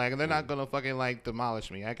with them. Like, they're not gonna fucking like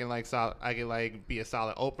demolish me. I can like be a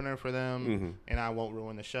solid opener for them, and I won't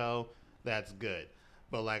ruin the show. That's good.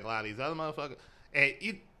 But like a lot of these other motherfuckers,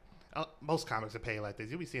 and most comics are paid like this.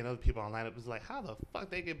 You'll be seeing other people online. It's like, how the fuck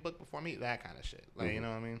they get booked before me? That kind of shit. Like, you know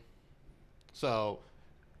what I mean? So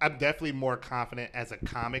I'm definitely more confident as a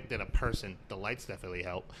comic than a person. The lights definitely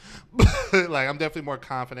help. Like, I'm definitely more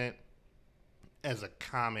confident as a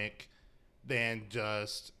comic than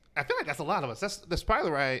just. I feel like that's a lot of us. That's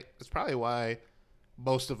probably right. That's probably why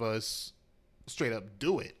most of us straight up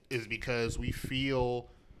do it, is because we feel,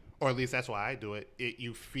 or at least that's why I do it.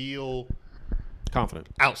 You feel confident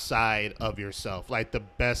outside of yourself. Like, the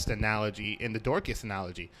best analogy and the dorkiest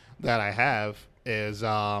analogy that I have is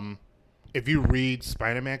if you read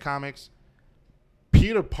Spider-Man comics,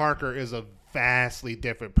 Peter Parker is a vastly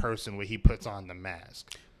different person when he puts on the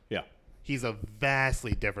mask. Yeah. He's a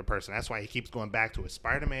vastly different person. That's why he keeps going back to it.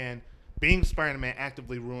 Spider-Man, being Spider-Man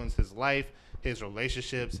actively ruins his life, his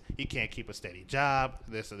relationships. He can't keep a steady job,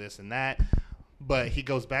 this and that. But he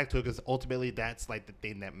goes back to it because ultimately that's like the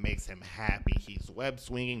thing that makes him happy. He's web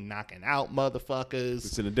swinging, knocking out motherfuckers.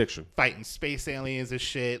 It's an addiction. Fighting space aliens and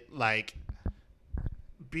shit. Like,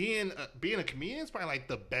 being a comedian is probably like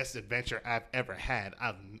the best adventure I've ever had.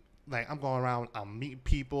 I'm going around, I'm meeting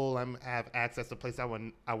people, have access to places I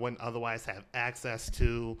wouldn't otherwise have access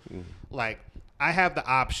to. Like, I have the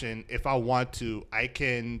option, if I want to, I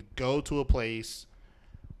can go to a place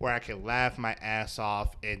where I can laugh my ass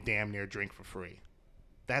off and damn near drink for free.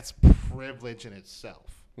 That's privilege in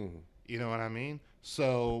itself. You know what I mean?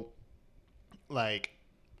 So, like,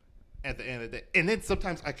 at the end of the day, and then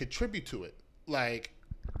sometimes I contribute to it. Like,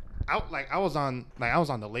 I was on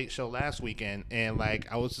the Late Show last weekend, and like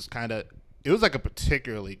I was just kind of, it was like a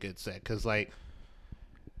particularly good set because like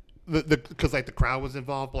the crowd was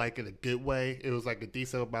involved like in a good way. It was like a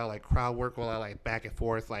decent amount of like crowd work while I like back and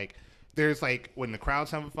forth. Like, there's like when the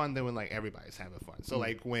crowd's having fun, then when like everybody's having fun. So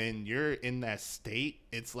like when you're in that state,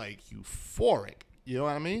 it's like euphoric. You know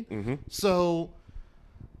what I mean? So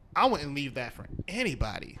I wouldn't leave that for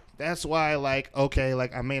anybody. That's why, like, okay,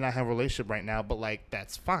 like, I may not have a relationship right now, but, like,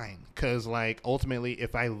 that's fine. Because, like, ultimately,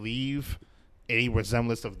 if I leave any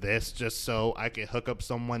resemblance of this just so I can hook up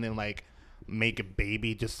someone and, like, make a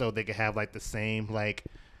baby just so they can have, like, the same, like,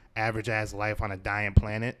 average-ass life on a dying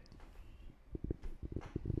planet,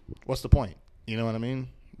 what's the point? You know what I mean?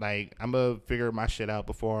 Like, I'm going to figure my shit out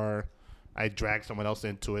before I drag someone else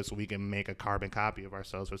into it so we can make a carbon copy of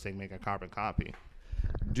ourselves for saying make a carbon copy.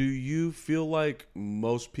 Do you feel like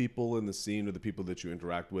most people in the scene or the people that you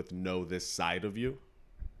interact with know this side of you?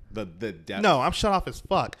 The depth? No, I'm shut off as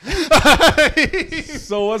fuck.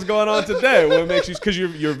 So what's going on today? What makes you? Because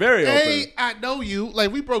you're very open. A, I know you.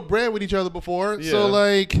 Like, we broke bread with each other before. Yeah. So,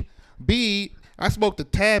 like, B, I smoked a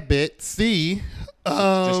tad bit. C,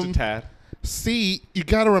 just a tad. C, you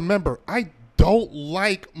got to remember, I don't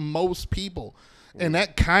like most people. And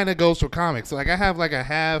that kind of goes for comics. So, like, I have, like, a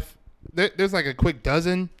half. There's, like, a quick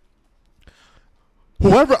dozen.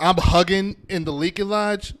 Whoever I'm hugging in the Leaky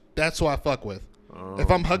Lodge, that's who I fuck with. Oh.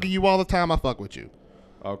 If I'm hugging you all the time, I fuck with you.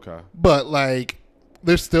 Okay. But, like,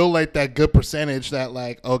 there's still, like, that good percentage that,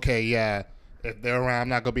 like, okay, yeah, if they're around, I'm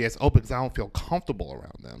not going to be as open because I don't feel comfortable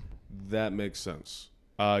around them. That makes sense.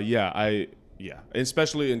 Yeah.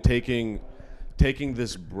 Especially in taking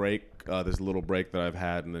this break, this little break that I've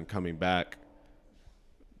had and then coming back.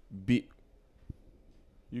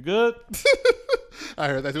 You good? I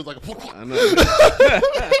heard that. It was like I know.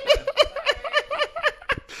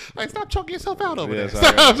 Like, stop choking yourself out over there.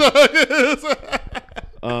 What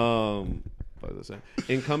was I saying?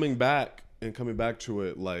 In coming back to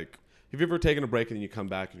it, like, have you ever taken a break and then you come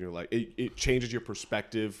back and you're like, it changes your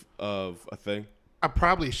perspective of a thing? I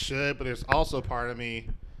probably should, but there's also part of me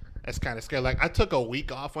that's kind of scared. Like, I took a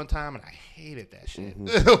week off one time and I hated that shit.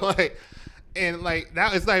 Mm-hmm. like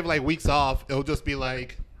now it's not even like weeks off. It'll just be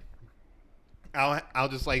like, I'll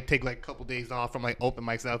just like take like a couple days off from like open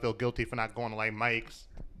mics. And I'll feel guilty for not going to like mics.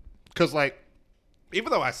 Cause like, even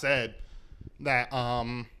though I said that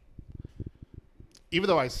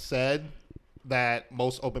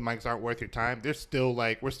most open mics aren't worth your time, there's still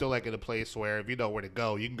like, we're still like in a place where if you know where to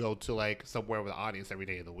go, you can go to like somewhere with an audience every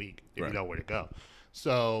day of the week if you know where to go.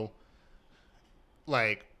 So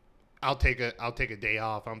like, I'll take a day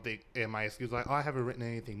off. And my excuse like, oh, I haven't written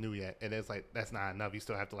anything new yet, and it's like that's not enough. You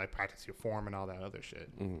still have to like practice your form and all that other shit.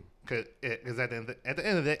 Because at the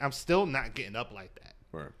end of the day, I'm still not getting up like that.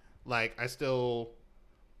 Right. Like I still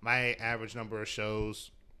my average number of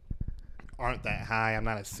shows aren't that high. I'm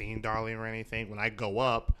not a scene darling or anything. When I go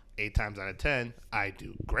up 8 times out of 10, I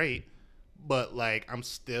do great. But like I'm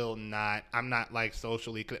not like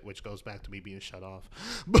socially, which goes back to me being shut off.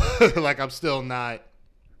 But like I'm still not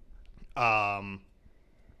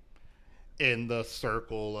in the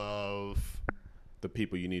circle of the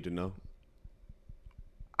people you need to know.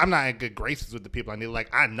 I'm not in good graces with the people I need.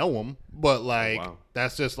 Like I know them, but like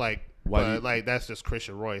that's just like, like that's just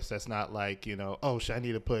Christian Royce. That's not like, you know, oh shit, I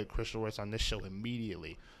need to put Christian Royce on this show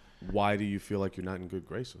immediately. Why do you feel like you're not in good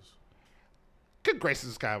graces? Good graces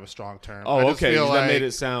is kind of a strong term. Oh, okay. That made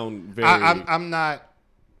it sound very. I'm not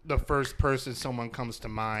the first person someone comes to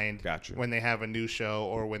mind when they have a new show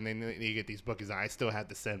or when they need to get these bookings. I still have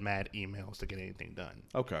to send mad emails to get anything done.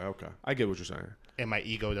 Okay. I get what you're saying. And my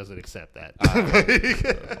ego doesn't accept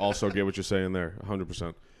that. Also get what you're saying there,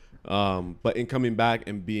 100%. But in coming back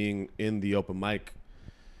and being in the open mic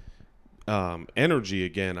energy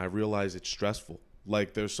again, I realize it's stressful.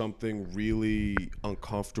 Like there's something really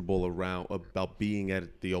uncomfortable about being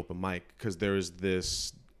at the open mic because there is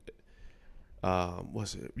this.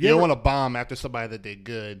 What's it? You don't want to bomb after somebody that did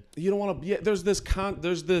good. You don't want to. Yeah, there's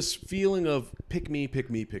this feeling of pick me.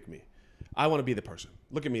 I want to be the person.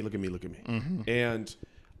 Look at me. Mm-hmm. And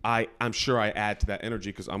I'm sure I add to that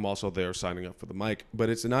energy because I'm also there signing up for the mic. But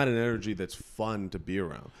it's not an energy that's fun to be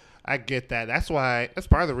around. I get that. That's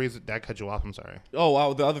part of the reason that I cut you off. I'm sorry. Oh,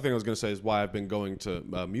 well, the other thing I was going to say is why I've been going to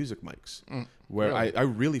music mics, where really? I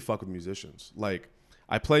really fuck with musicians. Like,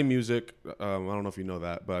 I play music. I don't know if you know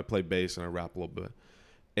that, but I play bass and I rap a little bit.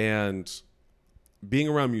 And being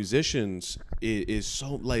around musicians is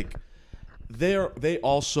so, like, they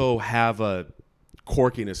also have a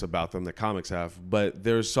quirkiness about them that comics have, but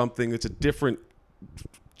there's something that's a different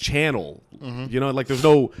channel. You know, like there's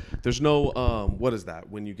no what is that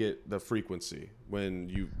when you get the frequency when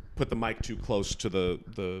you put the mic too close to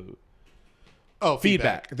the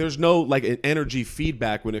feedback. There's no like an energy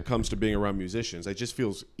feedback when it comes to being around musicians. It just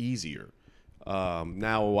feels easier.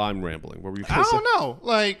 Now I'm rambling. What were you gonna say? I don't know,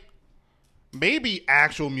 like maybe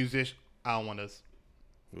actual musicians. I don't want to.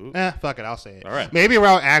 Fuck it, I'll say it. All right. Maybe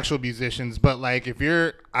around actual musicians, but like if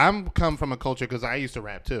I'm come from a culture because I used to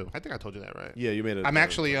rap too. I think I told you that, right? Yeah, you made it. I'm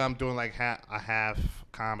actually doing like a half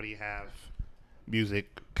comedy, half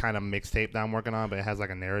music kind of mixtape that I'm working on, but it has like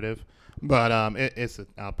a narrative. But I'll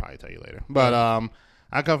probably tell you later. But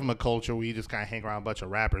I come from a culture where you just kind of hang around a bunch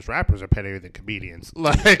of rappers. Rappers are pettier than comedians.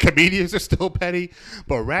 Like comedians are still petty,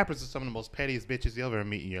 but rappers are some of the most pettiest bitches you'll ever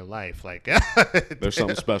meet in your life. Like there's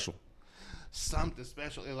something special. Something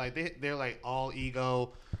special. Like they're like all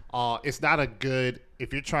ego. It's not a good.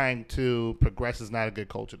 If you're trying to progress, it's not a good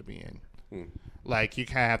culture to be in. Like you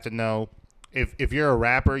kind of have to know. If you're a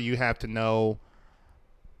rapper, you have to know.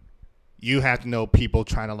 You have to know people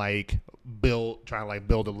trying to build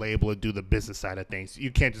a label and do the business side of things.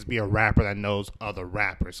 You can't just be a rapper that knows other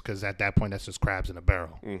rappers because at that point that's just crabs in a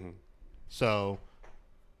barrel. So.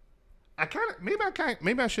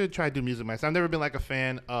 Maybe I should try to do music mics. I've never been like a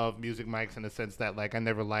fan of music mics in the sense that like I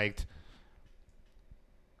never liked.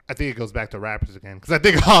 I think it goes back to rappers again because I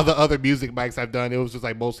think all the other music mics I've done, it was just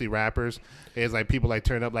like mostly rappers. It's like people like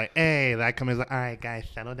turn up like, hey, that come in like, all right, guys,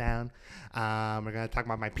 settle down. We're gonna talk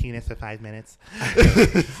about my penis for 5 minutes.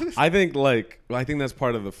 I think that's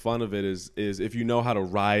part of the fun of it is if you know how to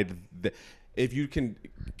ride if you can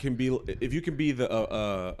be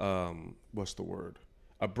the what's the word?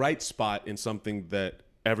 A bright spot in something that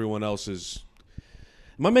everyone else is.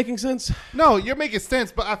 Am I making sense? No, you're making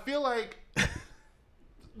sense, but I feel like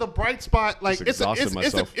the bright spot, like it's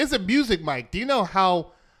a music mic. Do you know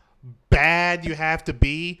how bad you have to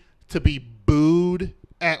be booed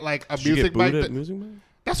at like a music mic?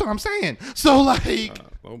 That's what I'm saying. So like,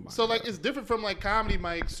 it's different from like comedy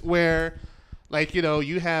mics where, like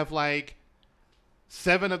you have like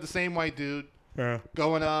 7 of the same white dude. Yeah.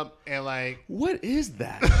 Going up and like, what is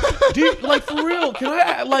that? Dude, like for real? Can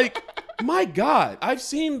I like? My God, I've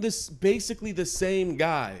seen this basically the same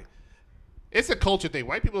guy. It's a culture thing.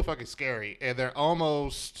 White people are fucking scary, and they're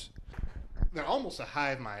almost a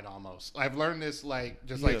hive mind. Almost, I've learned this like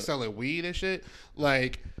just like selling weed and shit.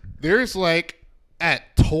 Like, there's like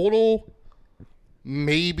at total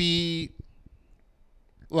maybe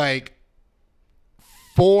like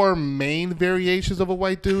 4 main variations of a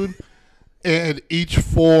white dude. And each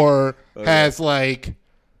 4 has like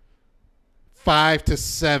 5 to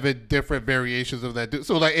 7 different variations of that dude.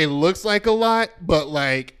 So like it looks like a lot, but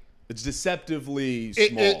like it's deceptively small.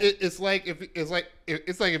 It's like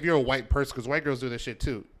if you're a white person, because white girls do this shit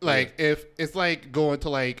too. Like if it's like going to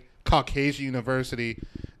like Caucasian university,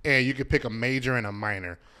 and you could pick a major and a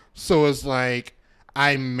minor. So it's like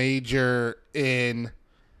I major in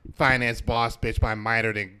finance boss bitch, but I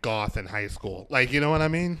minored in goth in high school. Like, you know what I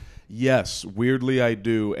mean? Yes, weirdly I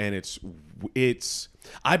do, and it's.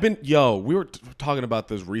 We were talking about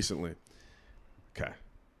this recently. Okay,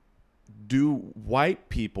 do white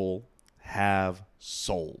people have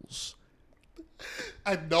souls?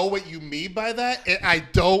 I know what you mean by that, and I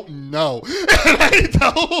don't know. I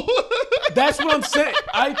don't. That's what I'm saying.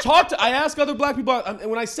 I ask other black people, and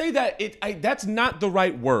when I say that, that's not the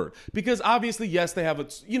right word, because obviously, yes, they have a,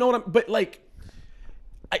 you know what I'm, but like,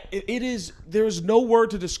 it is. There's no word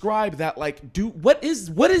to describe that. Like, what is?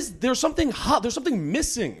 There's something hot. There's something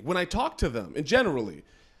missing when I talk to them, and generally,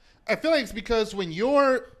 I feel like it's because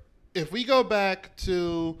if we go back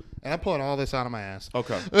to, and I'm pulling all this out of my ass.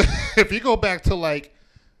 Okay. If you go back to like,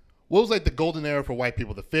 what was like the golden era for white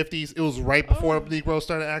people? The 50s. It was right before Negroes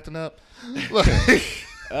started acting up.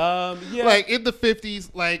 Yeah. Like in the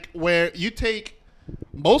 50s, like where you take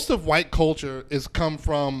most of white culture is come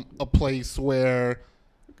from a place where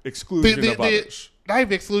exclusion of others. Not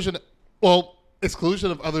even exclusion. Well, exclusion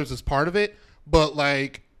of others is part of it, but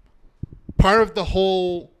like part of the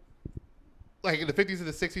whole, like in the 50s and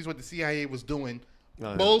the 60s, what the CIA was doing,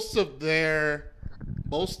 most of their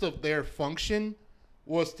function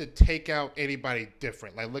was to take out anybody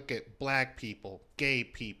different. Like, look at black people, gay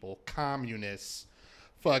people, communists,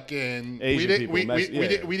 fucking Asian we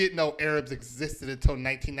people. We didn't know Arabs existed until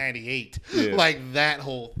 1998. Yeah. Like that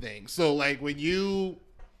whole thing. So like when you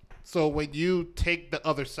take the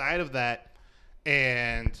other side of that,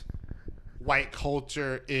 and white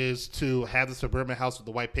culture is to have the suburban house with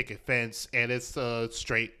the white picket fence, and it's a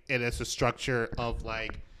structure of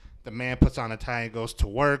like the man puts on a tie and goes to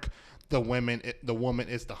work. The woman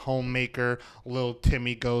is the homemaker. Little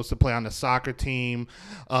Timmy goes to play on the soccer team.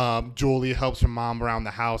 Julie helps her mom around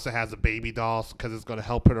the house and has a baby doll because it's going to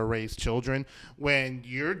help her to raise children. When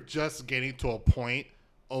you're just getting to a point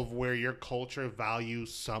of where your culture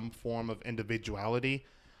values some form of individuality,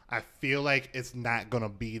 I feel like it's not going to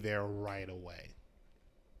be there right away.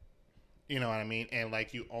 You know what I mean? And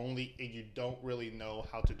like you don't really know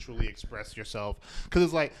how to truly express yourself, because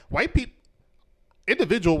it's like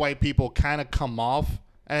individual white people kind of come off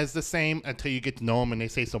as the same until you get to know them and they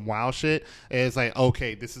say some wild shit. And it's like,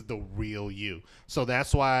 okay, this is the real you. So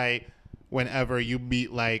that's why whenever you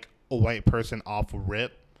meet like a white person off a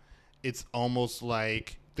rip, it's almost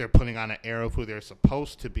like they're putting on an air of who they're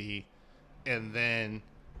supposed to be, and then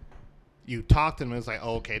you talk to them and it's like,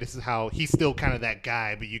 oh, okay, this is how he's still kind of that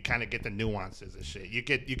guy, but you kind of get the nuances and shit. You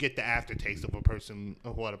get the aftertaste of what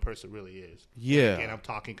a person really is. Yeah. Again, I'm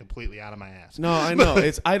talking completely out of my ass. No, I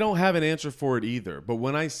know. I don't have an answer for it either. But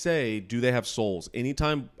when I say, do they have souls?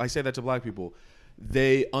 Anytime I say that to black people,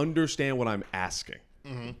 they understand what I'm asking.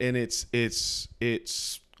 Mm-hmm. And it's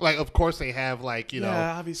like, of course they have like,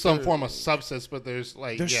 some form of substance, but there's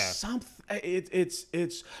something.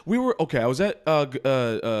 We were okay. I was at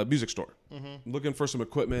a music store looking for some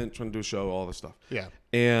equipment, trying to do a show, all this stuff. Yeah.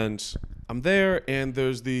 And I'm there, and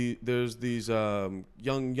there's these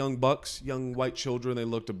young bucks, young white children. They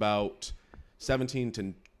looked about 17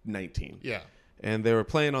 to 19. Yeah. And they were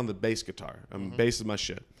playing on the bass guitar. Bass is my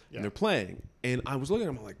shit. Yeah. And they're playing, and I was looking at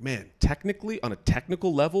them, I'm like, man, technically, on a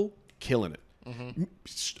technical level, killing it.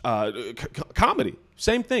 Comedy,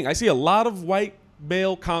 same thing. I see a lot of white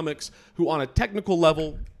male comics who on a technical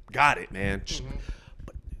level got it, man,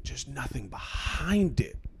 but just nothing behind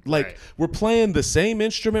it. Like, we're playing the same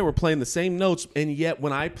instrument, we're playing the same notes, and yet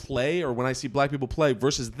when I play or when I see black people play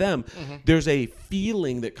versus them, there's a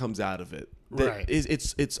feeling that comes out of it that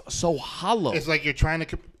it's so hollow. It's like you're trying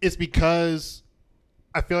to it's because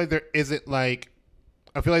I feel like they're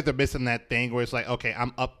missing that thing where it's like, okay,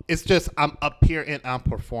 I'm up. It's just I'm up here and I'm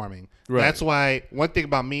performing. Right. That's why one thing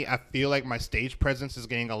about me, I feel like my stage presence is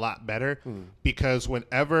getting a lot better because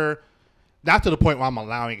whenever, not to the point where I'm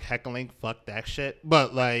allowing heckling, fuck that shit,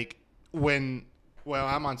 but like when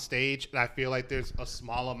I'm on stage, I feel like there's a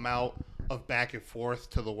small amount of back and forth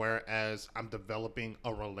to the whereas I'm developing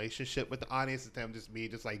a relationship with the audience instead of just me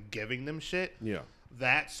just like giving them shit. Yeah,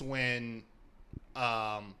 that's when.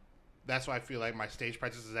 That's why I feel like my stage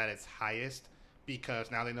presence is at its highest, because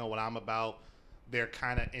now they know what I'm about. They're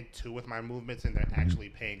kind of in tune with my movements and they're actually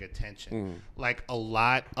paying attention. Like a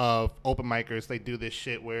lot of open micers, they do this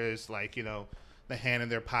shit where it's like, the hand in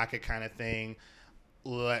their pocket kind of thing.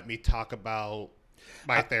 Let me talk about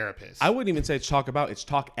my therapist. I wouldn't even say it's talk about, it's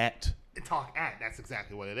talk at. Talk at, that's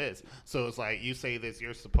exactly what it is. So it's like, you say this,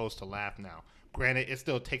 you're supposed to laugh now. Granted, it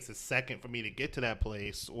still takes a second for me to get to that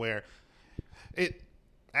place where it...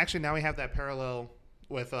 Actually, now we have that parallel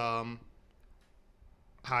with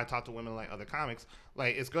how I talk to women like other comics,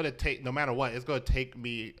 like it's going to take, no matter what, it's going to take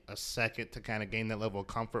me a second to kind of gain that level of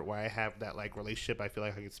comfort where I have that like relationship. I feel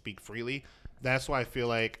like I can speak freely. That's why I feel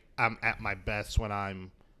like I'm at my best when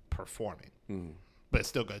I'm performing, but it's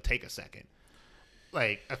still going to take a second.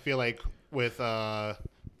 Like I feel like with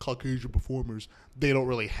Caucasian performers, they don't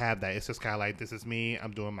really have that. It's just kind of like, this is me.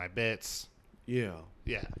 I'm doing my bits. Yeah.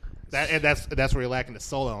 Yeah. That's where you're lacking the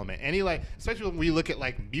soul element. Any like, especially when we look at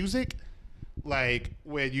like music, like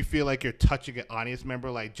when you feel like you're touching an audience member,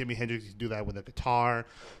 like Jimi Hendrix used to do that with a guitar,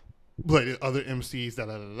 but other MCs,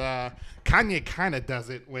 Kanye kind of does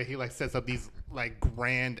it where he like sets up these like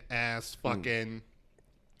grand ass fucking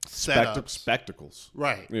spectacles.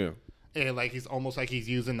 Right. Yeah. And like he's almost like he's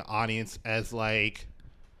using the audience as like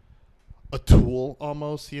a tool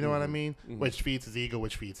almost, you know what I mean? Which feeds his ego,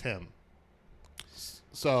 which feeds him.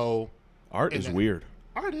 So art is weird.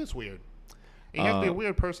 Art is weird. And you have to be a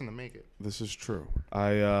weird person to make it. This is true.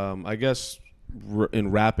 I guess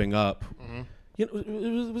in wrapping up, you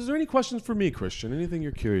know, was there any questions for me, Christian? Anything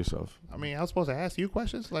you're curious of? I mean, I was supposed to ask you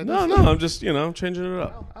questions. Like no, I'm just changing it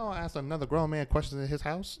up. I'll ask another grown man questions in his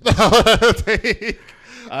house. I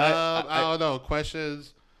don't know,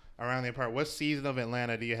 questions around the apartment. What season of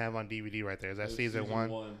Atlanta do you have on DVD right there? Is that season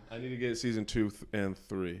one? I need to get season 2 and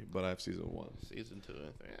 3, but I have season 1. Season 2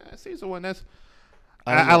 and 3. Yeah, season 1. That's.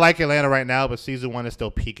 I like Atlanta right now, but season 1 is still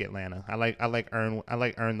peak Atlanta. I like Earn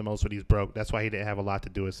the most when he's broke. That's why he didn't have a lot to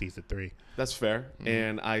do with season 3. That's fair,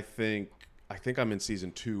 and I think I'm in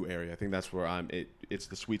season 2 area. I think that's where I'm. It's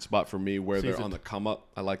the sweet spot for me where they're on the come up.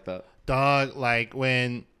 I like that. Dog, like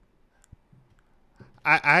when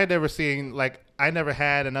I had never seen like. I never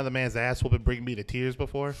had another man's ass whooping bring me to tears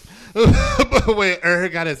before. But when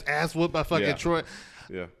Earn got his ass whooped by fucking Troy,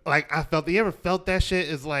 yeah, like I felt. You ever felt that shit?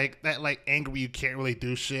 Is like that like anger where you can't really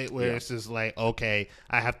do shit. Where it's just like, okay,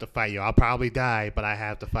 I have to fight you. I'll probably die, but I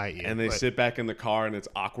have to fight you. And they sit back in the car and it's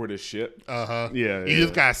awkward as shit. Yeah. You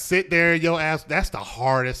just gotta sit there, your ass. That's the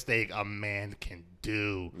hardest thing a man can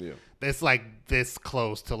do. Yeah. It's like this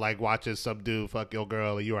close to like watching some dude fuck your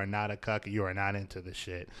girl. And you are not a cuck. And you are not into the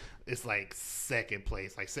shit. It's like second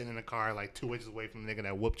place, like sitting in the car, like 2 inches away from the nigga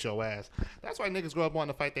that whooped your ass. That's why niggas grow up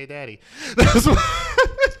wanting to fight their daddy.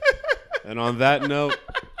 And on that note,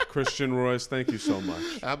 Christian Royce, thank you so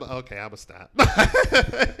much. Okay, I'm gonna stop.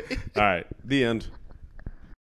 All right, the end.